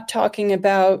we're not talking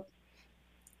about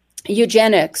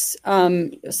eugenics,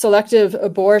 selective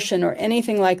abortion, or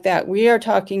anything like that. We are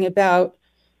talking about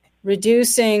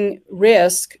reducing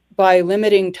risk by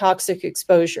limiting toxic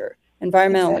exposure,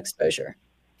 environmental exposure.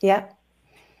 Yeah.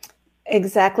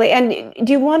 Exactly. And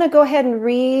do you want to go ahead and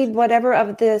read whatever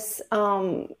of this,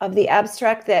 of the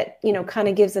abstract that, you know, kind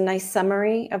of gives a nice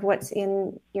summary of what's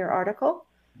in your article?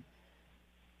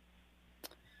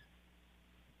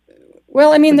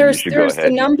 Well, I mean, there's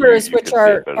the numbers which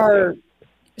are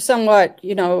somewhat,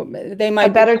 you know, they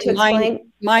might better be to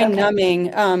explain.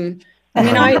 mind-numbing. I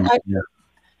mean,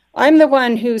 I'm the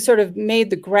one who sort of made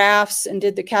the graphs and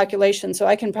did the calculation, so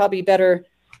I can probably better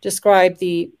describe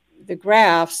the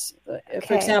graphs. Okay.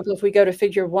 For example, if we go to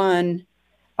figure 1.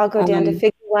 I'll go down to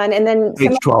figure 1, and then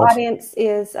page some 12. of the audience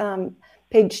is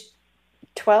page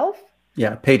 12?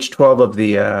 Yeah, page 12 of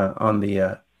the on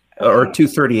the or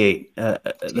 238.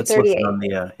 That's what's on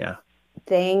the yeah.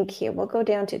 Thank you. We'll go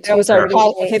down to 238. That was our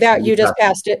okay. That you just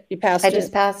passed it. You passed it. I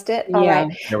just passed it. All Yeah.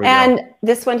 right. There we And go.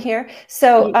 this one here.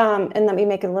 So, and let me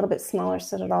make it a little bit smaller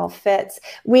so that it all fits.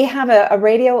 We have a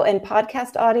radio and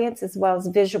podcast audience as well as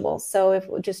visuals. So if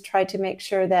we'll just try to make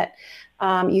sure that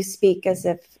you speak as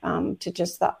if to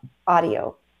just the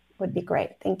audio would be great.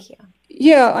 Thank you.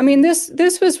 Yeah. I mean,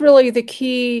 this was really the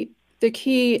key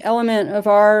element of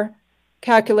our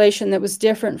calculation that was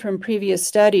different from previous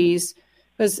studies.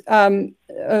 Was one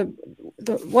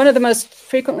of the most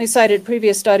frequently cited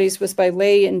previous studies was by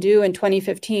Lay and Du in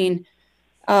 2015,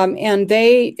 and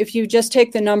if you just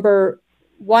take the number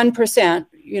 1%,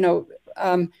 you know,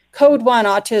 code 1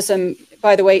 autism,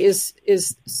 by the way, is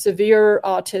severe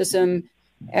autism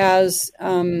as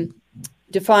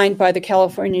defined by the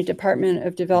California Department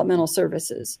of Developmental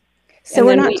Services. So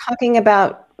we're not talking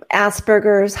about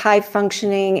Asperger's, high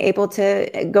functioning, able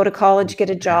to go to college,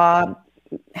 get a job,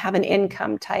 have an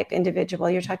income type individual.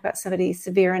 You're talking about somebody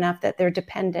severe enough that they're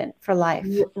dependent for life.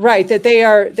 Right. That they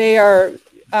are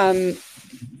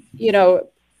you know,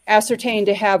 ascertained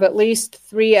to have at least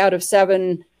 3 out of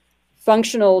 7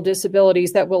 functional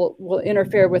disabilities that will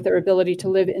interfere with their ability to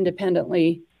live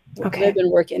independently, live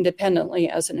and work independently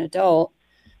as an adult.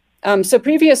 So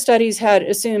previous studies had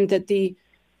assumed that the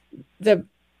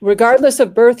regardless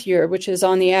of birth year, which is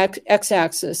on the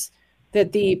x-axis,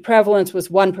 that the prevalence was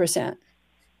 1%.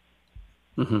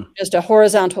 Just a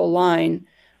horizontal line.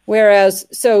 Whereas,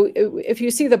 so if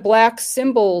you see the black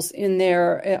symbols in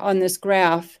there on this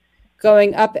graph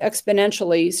going up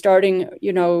exponentially, starting,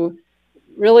 you know,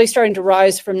 really starting to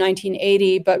rise from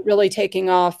 1980, but really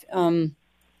taking off,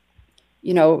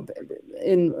 you know,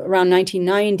 in around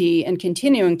 1990 and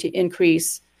continuing to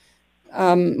increase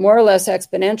more or less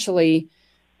exponentially.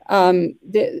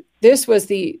 This was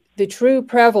the true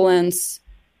prevalence.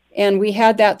 And we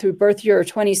had that through birth year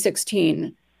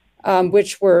 2016,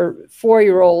 which were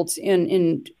 4-year-olds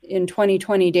in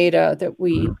 2020 data that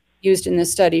we used in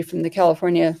this study from the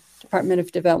California Department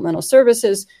of Developmental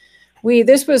Services.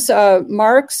 This was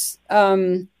Mark's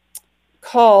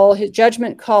call, his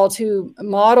judgment call to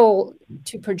model,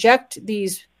 to project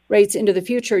these rates into the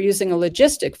future using a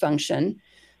logistic function.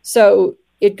 So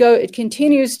it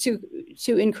continues to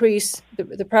increase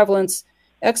the prevalence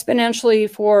exponentially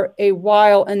for a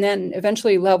while, and then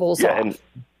eventually levels off.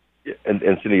 And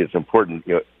Cindy, it's important,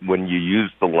 you know, when you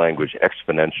use the language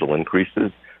exponential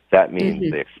increases, that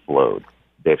means they explode.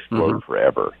 They explode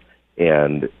forever.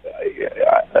 And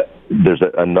there's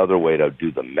another way to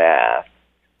do the math,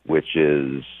 which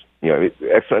is, you know,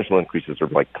 exponential increases are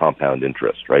like compound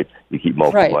interest, right? You keep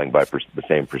multiplying by the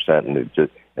same percent, and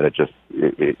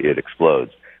it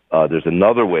explodes. There's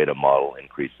another way to model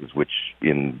increases, which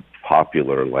in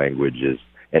popular language is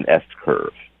an S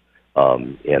curve,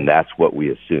 and that's what we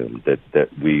assume that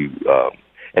we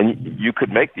And you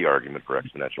could make the argument for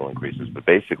exponential increases, but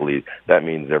basically that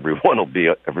means everyone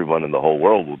in the whole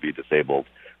world will be disabled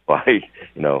by,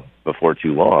 before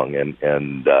too long.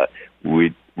 And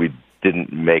we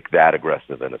didn't make that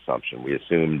aggressive an assumption. We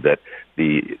assumed that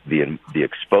the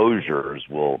exposures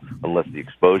will, unless the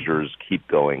exposures keep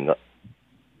going up,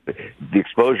 the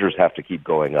exposures have to keep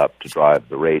going up to drive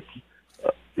the rates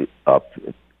up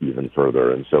even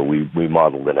further. And so we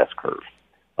modeled an S-curve.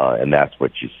 And that's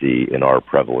what you see in our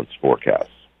prevalence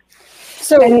forecasts.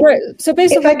 So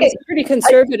basically, it's a pretty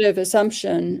conservative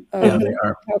assumption of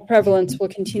how prevalence will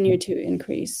continue to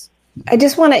increase. I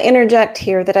just want to interject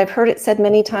here that I've heard it said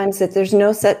many times that there's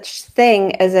no such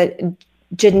thing as a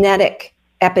genetic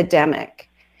epidemic.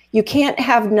 You can't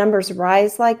have numbers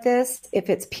rise like this if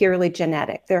it's purely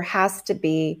genetic. There has to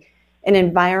be an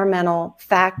environmental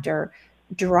factor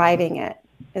driving it.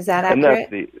 Is that accurate?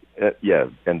 And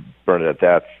that's and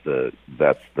Bernadette,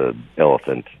 that's the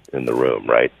elephant in the room,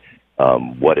 right?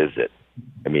 What is it?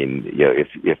 I mean,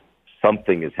 if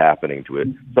something is happening to it,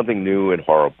 something new and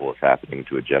horrible is happening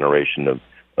to a generation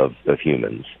of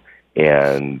humans,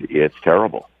 and it's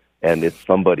terrible, and it's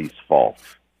somebody's fault,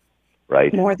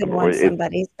 right? More than one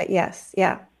somebody's, but yes,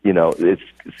 yeah.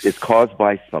 It's caused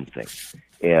by something,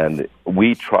 and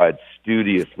we tried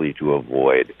studiously to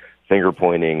avoid finger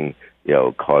pointing,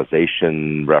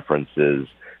 causation references.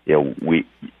 We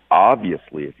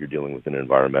obviously, if you're dealing with an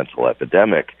environmental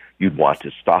epidemic, you'd want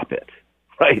to stop it,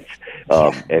 right?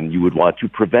 And you would want to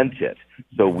prevent it.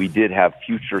 So we did have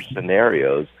future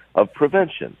scenarios of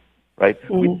prevention, right?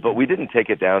 But we didn't take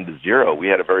it down to zero. We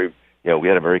had a very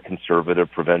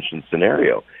conservative prevention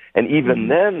scenario, and even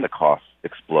then the costs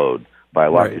explode by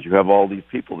a lot because you have all these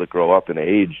people that grow up and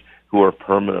age who are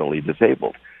permanently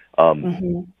disabled.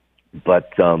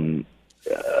 But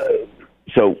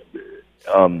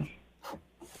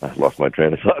I lost my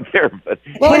train of thought there. But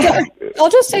I'll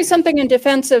just say something in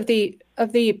defense of the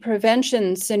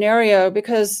prevention scenario,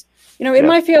 because in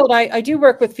my field I do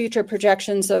work with future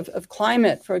projections of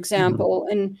climate, for example,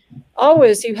 and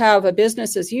always you have a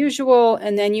business as usual,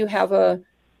 and then you have a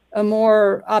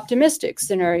more optimistic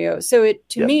scenario. So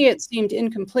to me it seemed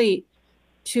incomplete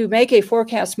to make a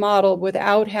forecast model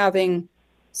without having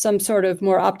some sort of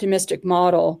more optimistic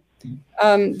model.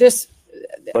 I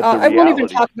won't even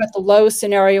talk about the low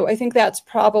scenario. I think that's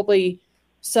probably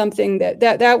something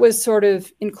that was sort of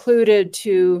included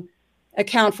to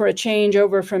account for a change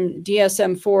over from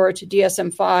DSM-4 to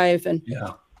DSM-5 and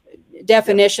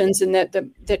definitions, and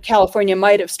that California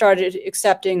might have started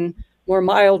accepting more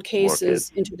mild cases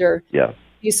into their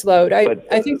caseload.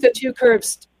 I think the two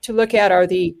curves to look at are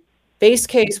the base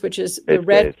case, which is the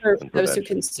red curve for those who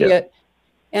can see it,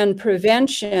 and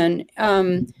prevention.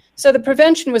 So the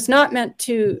prevention was not meant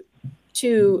to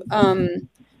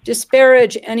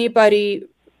disparage anybody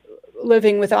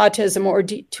living with autism or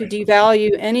to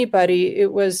devalue anybody.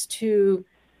 It was to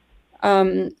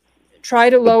try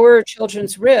to lower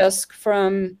children's risk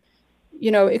from,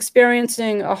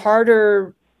 experiencing a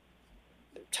harder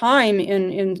time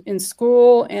in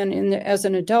school and as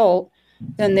an adult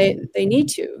than they need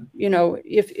to.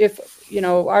 If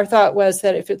our thought was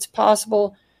that if it's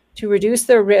possible to reduce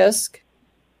their risk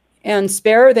and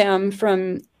spare them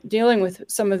from dealing with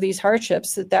some of these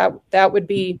hardships, that would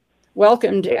be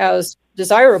welcomed as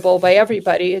desirable by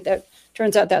everybody. That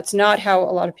turns out that's not how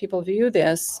a lot of people view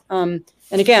this. And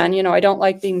again, I don't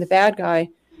like being the bad guy.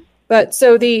 But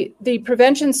so the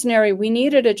prevention scenario, we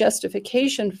needed a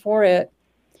justification for it.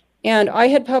 And I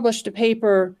had published a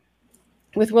paper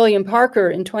with William Parker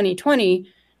in 2020,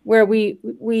 where we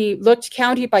looked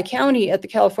county by county at the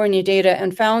California data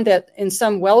and found that in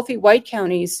some wealthy white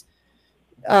counties,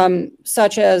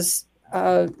 such as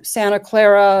Santa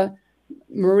Clara,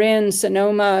 Marin,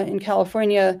 Sonoma in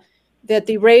California, that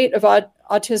the rate of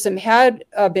autism had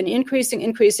been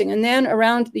increasing. And then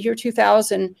around the year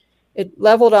 2000, it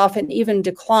leveled off and even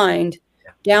declined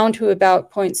down to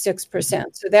about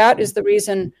 0.6%. So that is the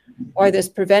reason why this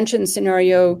prevention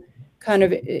scenario kind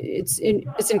of it's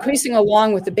increasing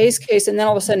along with the base case, and then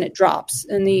all of a sudden it drops.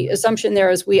 And the assumption there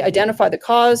is we identify the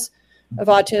cause of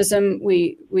autism,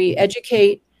 we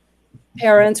educate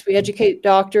parents, we educate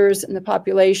doctors and the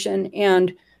population,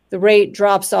 and the rate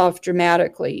drops off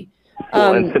dramatically.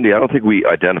 And Cindy, I don't think we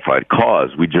identified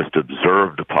cause. We just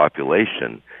observed a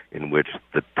population in which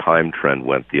the time trend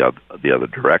went the other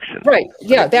direction. Right.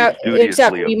 Yeah. That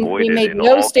exactly. We made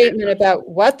no statement about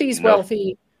what these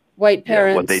wealthy white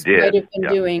parents might have been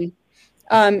doing.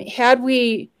 Had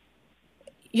we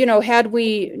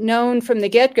known from the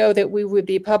get-go that we would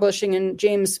be publishing in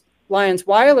James Lyons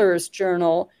Weiler's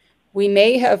journal, we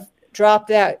may have dropped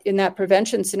that in that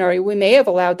prevention scenario. We may have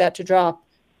allowed that to drop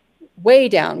way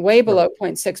down, way below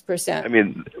 0.6%. I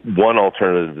mean, one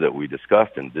alternative that we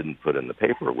discussed and didn't put in the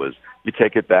paper was you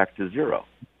take it back to zero.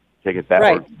 Take it back,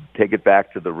 Right. or take it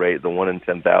back to the rate, the 1 in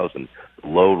 10,000,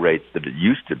 low rates that it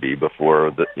used to be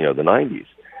before the 90s.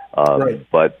 Right.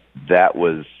 But that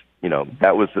was,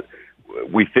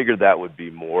 we figured that would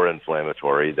be more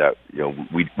inflammatory. That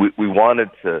we wanted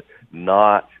to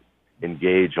not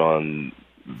engage on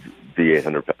the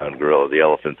 800-pound gorilla, the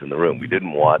elephant in the room. We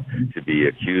didn't want to be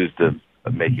accused of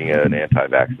making an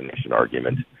anti-vaccination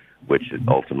argument, which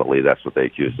ultimately that's what they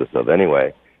accused us of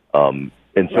anyway. And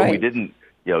so Right. we didn't,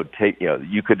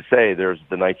 you could say there's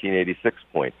the 1986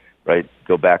 point, right?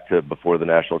 Go back to before the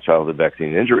National Childhood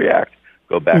Vaccine Injury Act,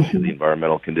 go back to the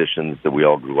environmental conditions that we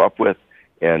all grew up with,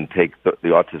 and take the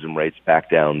autism rates back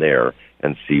down there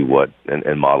and see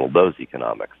and model those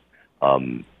economics.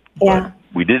 But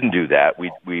we didn't do that.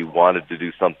 We wanted to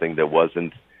do something that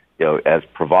wasn't, as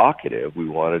provocative. We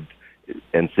wanted,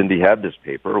 and Cindy had this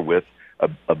paper with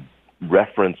a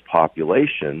reference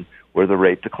population where the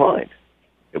rate declined.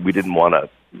 We didn't want to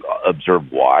observe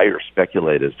why or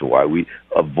speculate as to why. We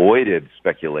avoided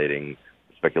speculation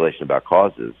about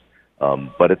causes,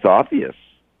 but it's obvious.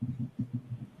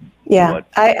 Yeah,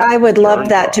 I would love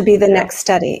that to be the next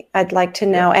study. I'd like to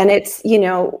know. And it's,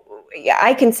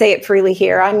 I can say it freely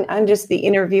here. I'm just the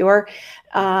interviewer.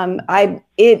 It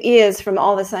is, from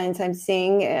all the science I'm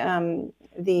seeing,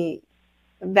 the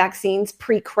vaccines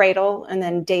pre-cradle and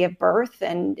then day of birth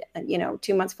and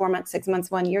 2 months, 4 months, 6 months,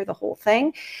 1 year, the whole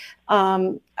thing.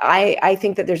 I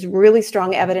think that there's really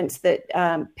strong evidence that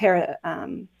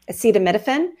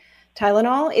acetaminophen,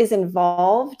 Tylenol, is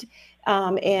involved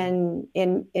in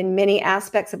many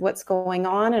aspects of what's going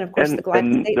on, and of course the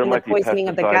glyphosate and the poisoning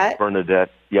of the gut. Bernadette,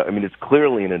 yeah, I mean it's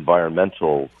clearly an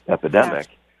environmental epidemic,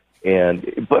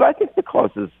 but I think the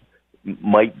causes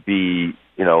might be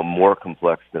more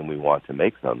complex than we want to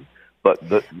make them. But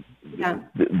the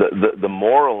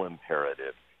moral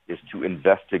imperative is to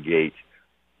investigate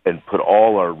and put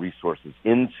all our resources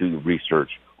into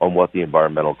research on what the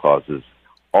environmental causes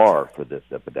are for this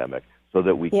epidemic, so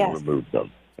that we can remove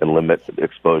them and limit the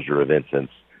exposure of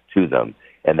infants to them.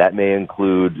 And that may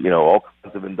include, all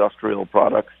kinds of industrial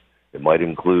products. It might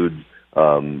include,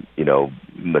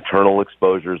 maternal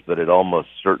exposures, but it almost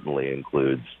certainly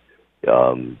includes,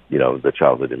 the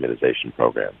childhood immunization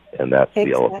program. And that's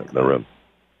the elephant in the room.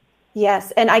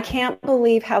 Yes. And I can't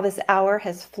believe how this hour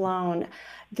has flown.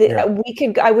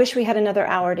 I wish we had another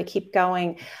hour to keep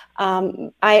going.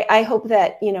 I hope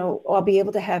that, I'll be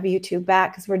able to have you two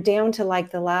back, because we're down to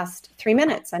like the last 3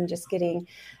 minutes. I'm just getting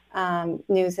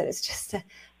news that it's just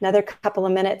another couple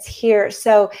of minutes here.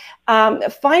 So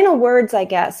final words, I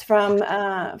guess, from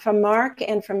Mark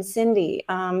and from Cindy.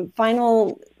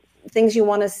 Final things you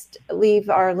want us to leave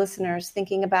our listeners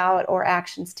thinking about or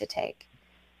actions to take.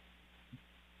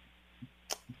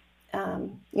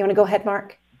 You want to go ahead,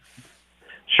 Mark?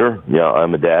 Sure. Yeah,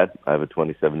 I'm a dad. I have a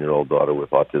 27-year-old daughter with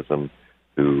autism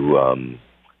who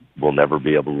will never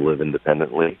be able to live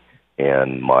independently.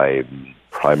 And my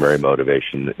primary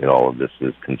motivation in all of this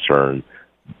is concern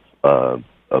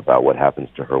about what happens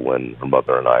to her when her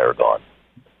mother and I are gone.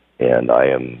 And I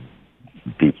am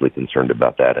deeply concerned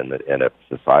about that. And if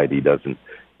society doesn't,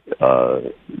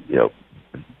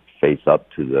 face up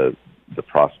to the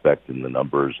prospect and the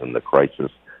numbers and the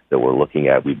crisis that we're looking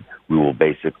at, we will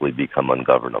basically become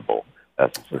ungovernable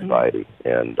as a society,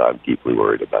 and I'm deeply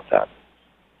worried about that.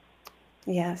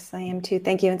 Yes, I am too.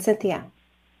 Thank you. And Cynthia?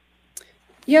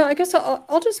 Yeah, I guess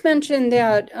I'll just mention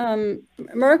that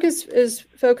Mark is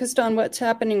focused on what's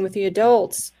happening with the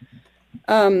adults,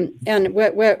 and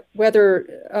whether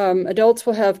adults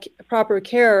will have proper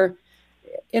care.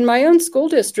 In my own school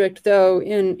district, though,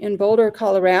 in Boulder,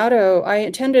 Colorado, I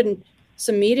attended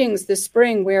some meetings this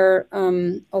spring where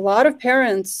a lot of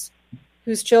parents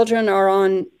whose children are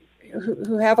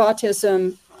who have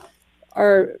autism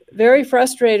are very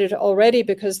frustrated already,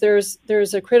 because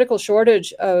there's a critical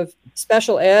shortage of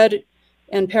special ed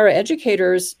and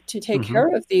paraeducators to take care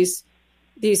of these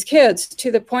kids,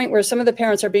 to the point where some of the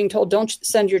parents are being told, don't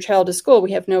send your child to school.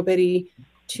 We have nobody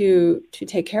to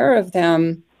take care of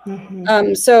them.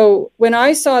 So when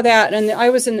I saw that,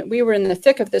 and we were in the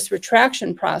thick of this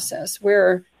retraction process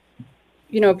where,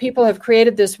 people have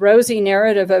created this rosy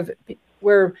narrative of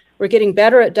where we're getting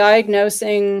better at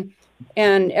diagnosing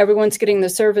and everyone's getting the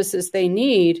services they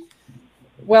need.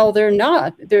 Well, they're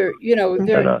not. They're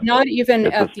not even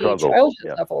at the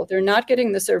childhood level. They're not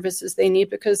getting the services they need,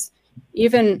 because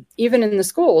even in the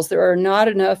schools, there are not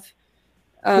enough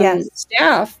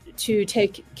staff to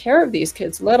take care of these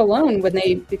kids, let alone when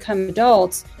they become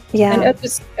adults. And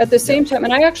at the same time,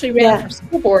 and I actually ran for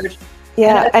school board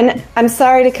Yeah, and I'm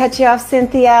sorry to cut you off,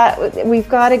 Cynthia. We've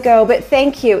got to go, but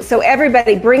thank you. So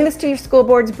everybody, bring this to your school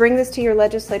boards, bring this to your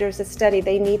legislators to study.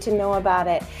 They need to know about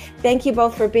it. Thank you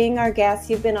both for being our guests.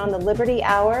 You've been on the Liberty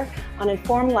Hour on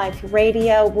Informed Life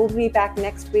Radio. We'll be back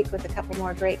next week with a couple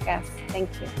more great guests. Thank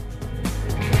you.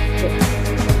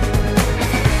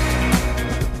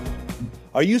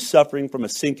 Are you suffering from a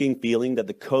sinking feeling that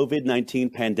the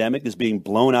COVID-19 pandemic is being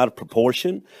blown out of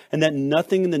proportion and that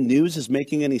nothing in the news is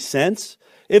making any sense?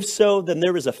 If so, then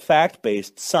there is a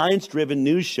fact-based, science-driven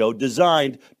news show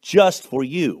designed just for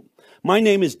you. My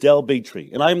name is Del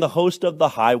Bigtree, and I am the host of The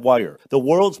High Wire, the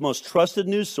world's most trusted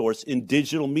news source in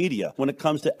digital media when it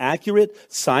comes to accurate,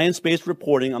 science-based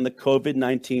reporting on the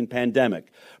COVID-19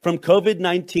 pandemic. From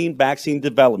COVID-19 vaccine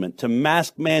development to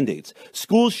mask mandates,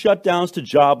 school shutdowns to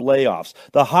job layoffs,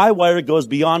 The High Wire goes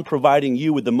beyond providing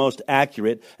you with the most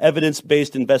accurate,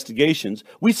 evidence-based investigations.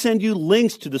 We send you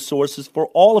links to the sources for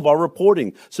all of our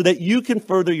reporting so that you can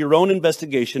further your own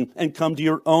investigation and come to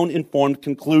your own informed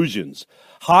conclusions.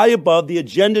 High above the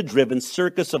agenda-driven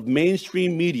circus of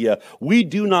mainstream media, we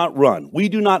do not run. We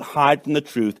do not hide from the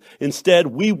truth. Instead,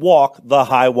 we walk the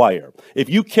high wire. If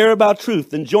you care about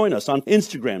truth, then join us on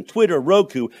Instagram, Twitter,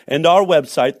 Roku, and our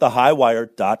website,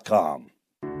 thehighwire.com.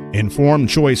 Informed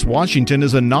Choice Washington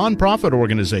is a nonprofit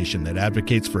organization that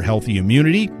advocates for healthy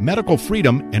immunity, medical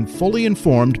freedom, and fully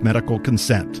informed medical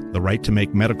consent. The right to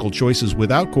make medical choices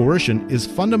without coercion is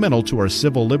fundamental to our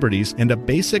civil liberties and a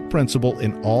basic principle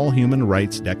in all human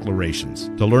rights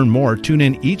declarations. To learn more, tune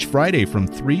in each Friday from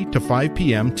 3 to 5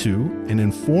 p.m. to an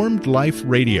Informed Life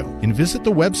Radio and visit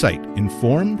the website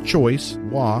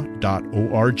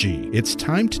informedchoicewa.org. It's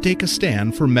time to take a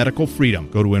stand for medical freedom.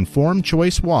 Go to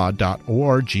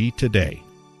informedchoicewa.org today.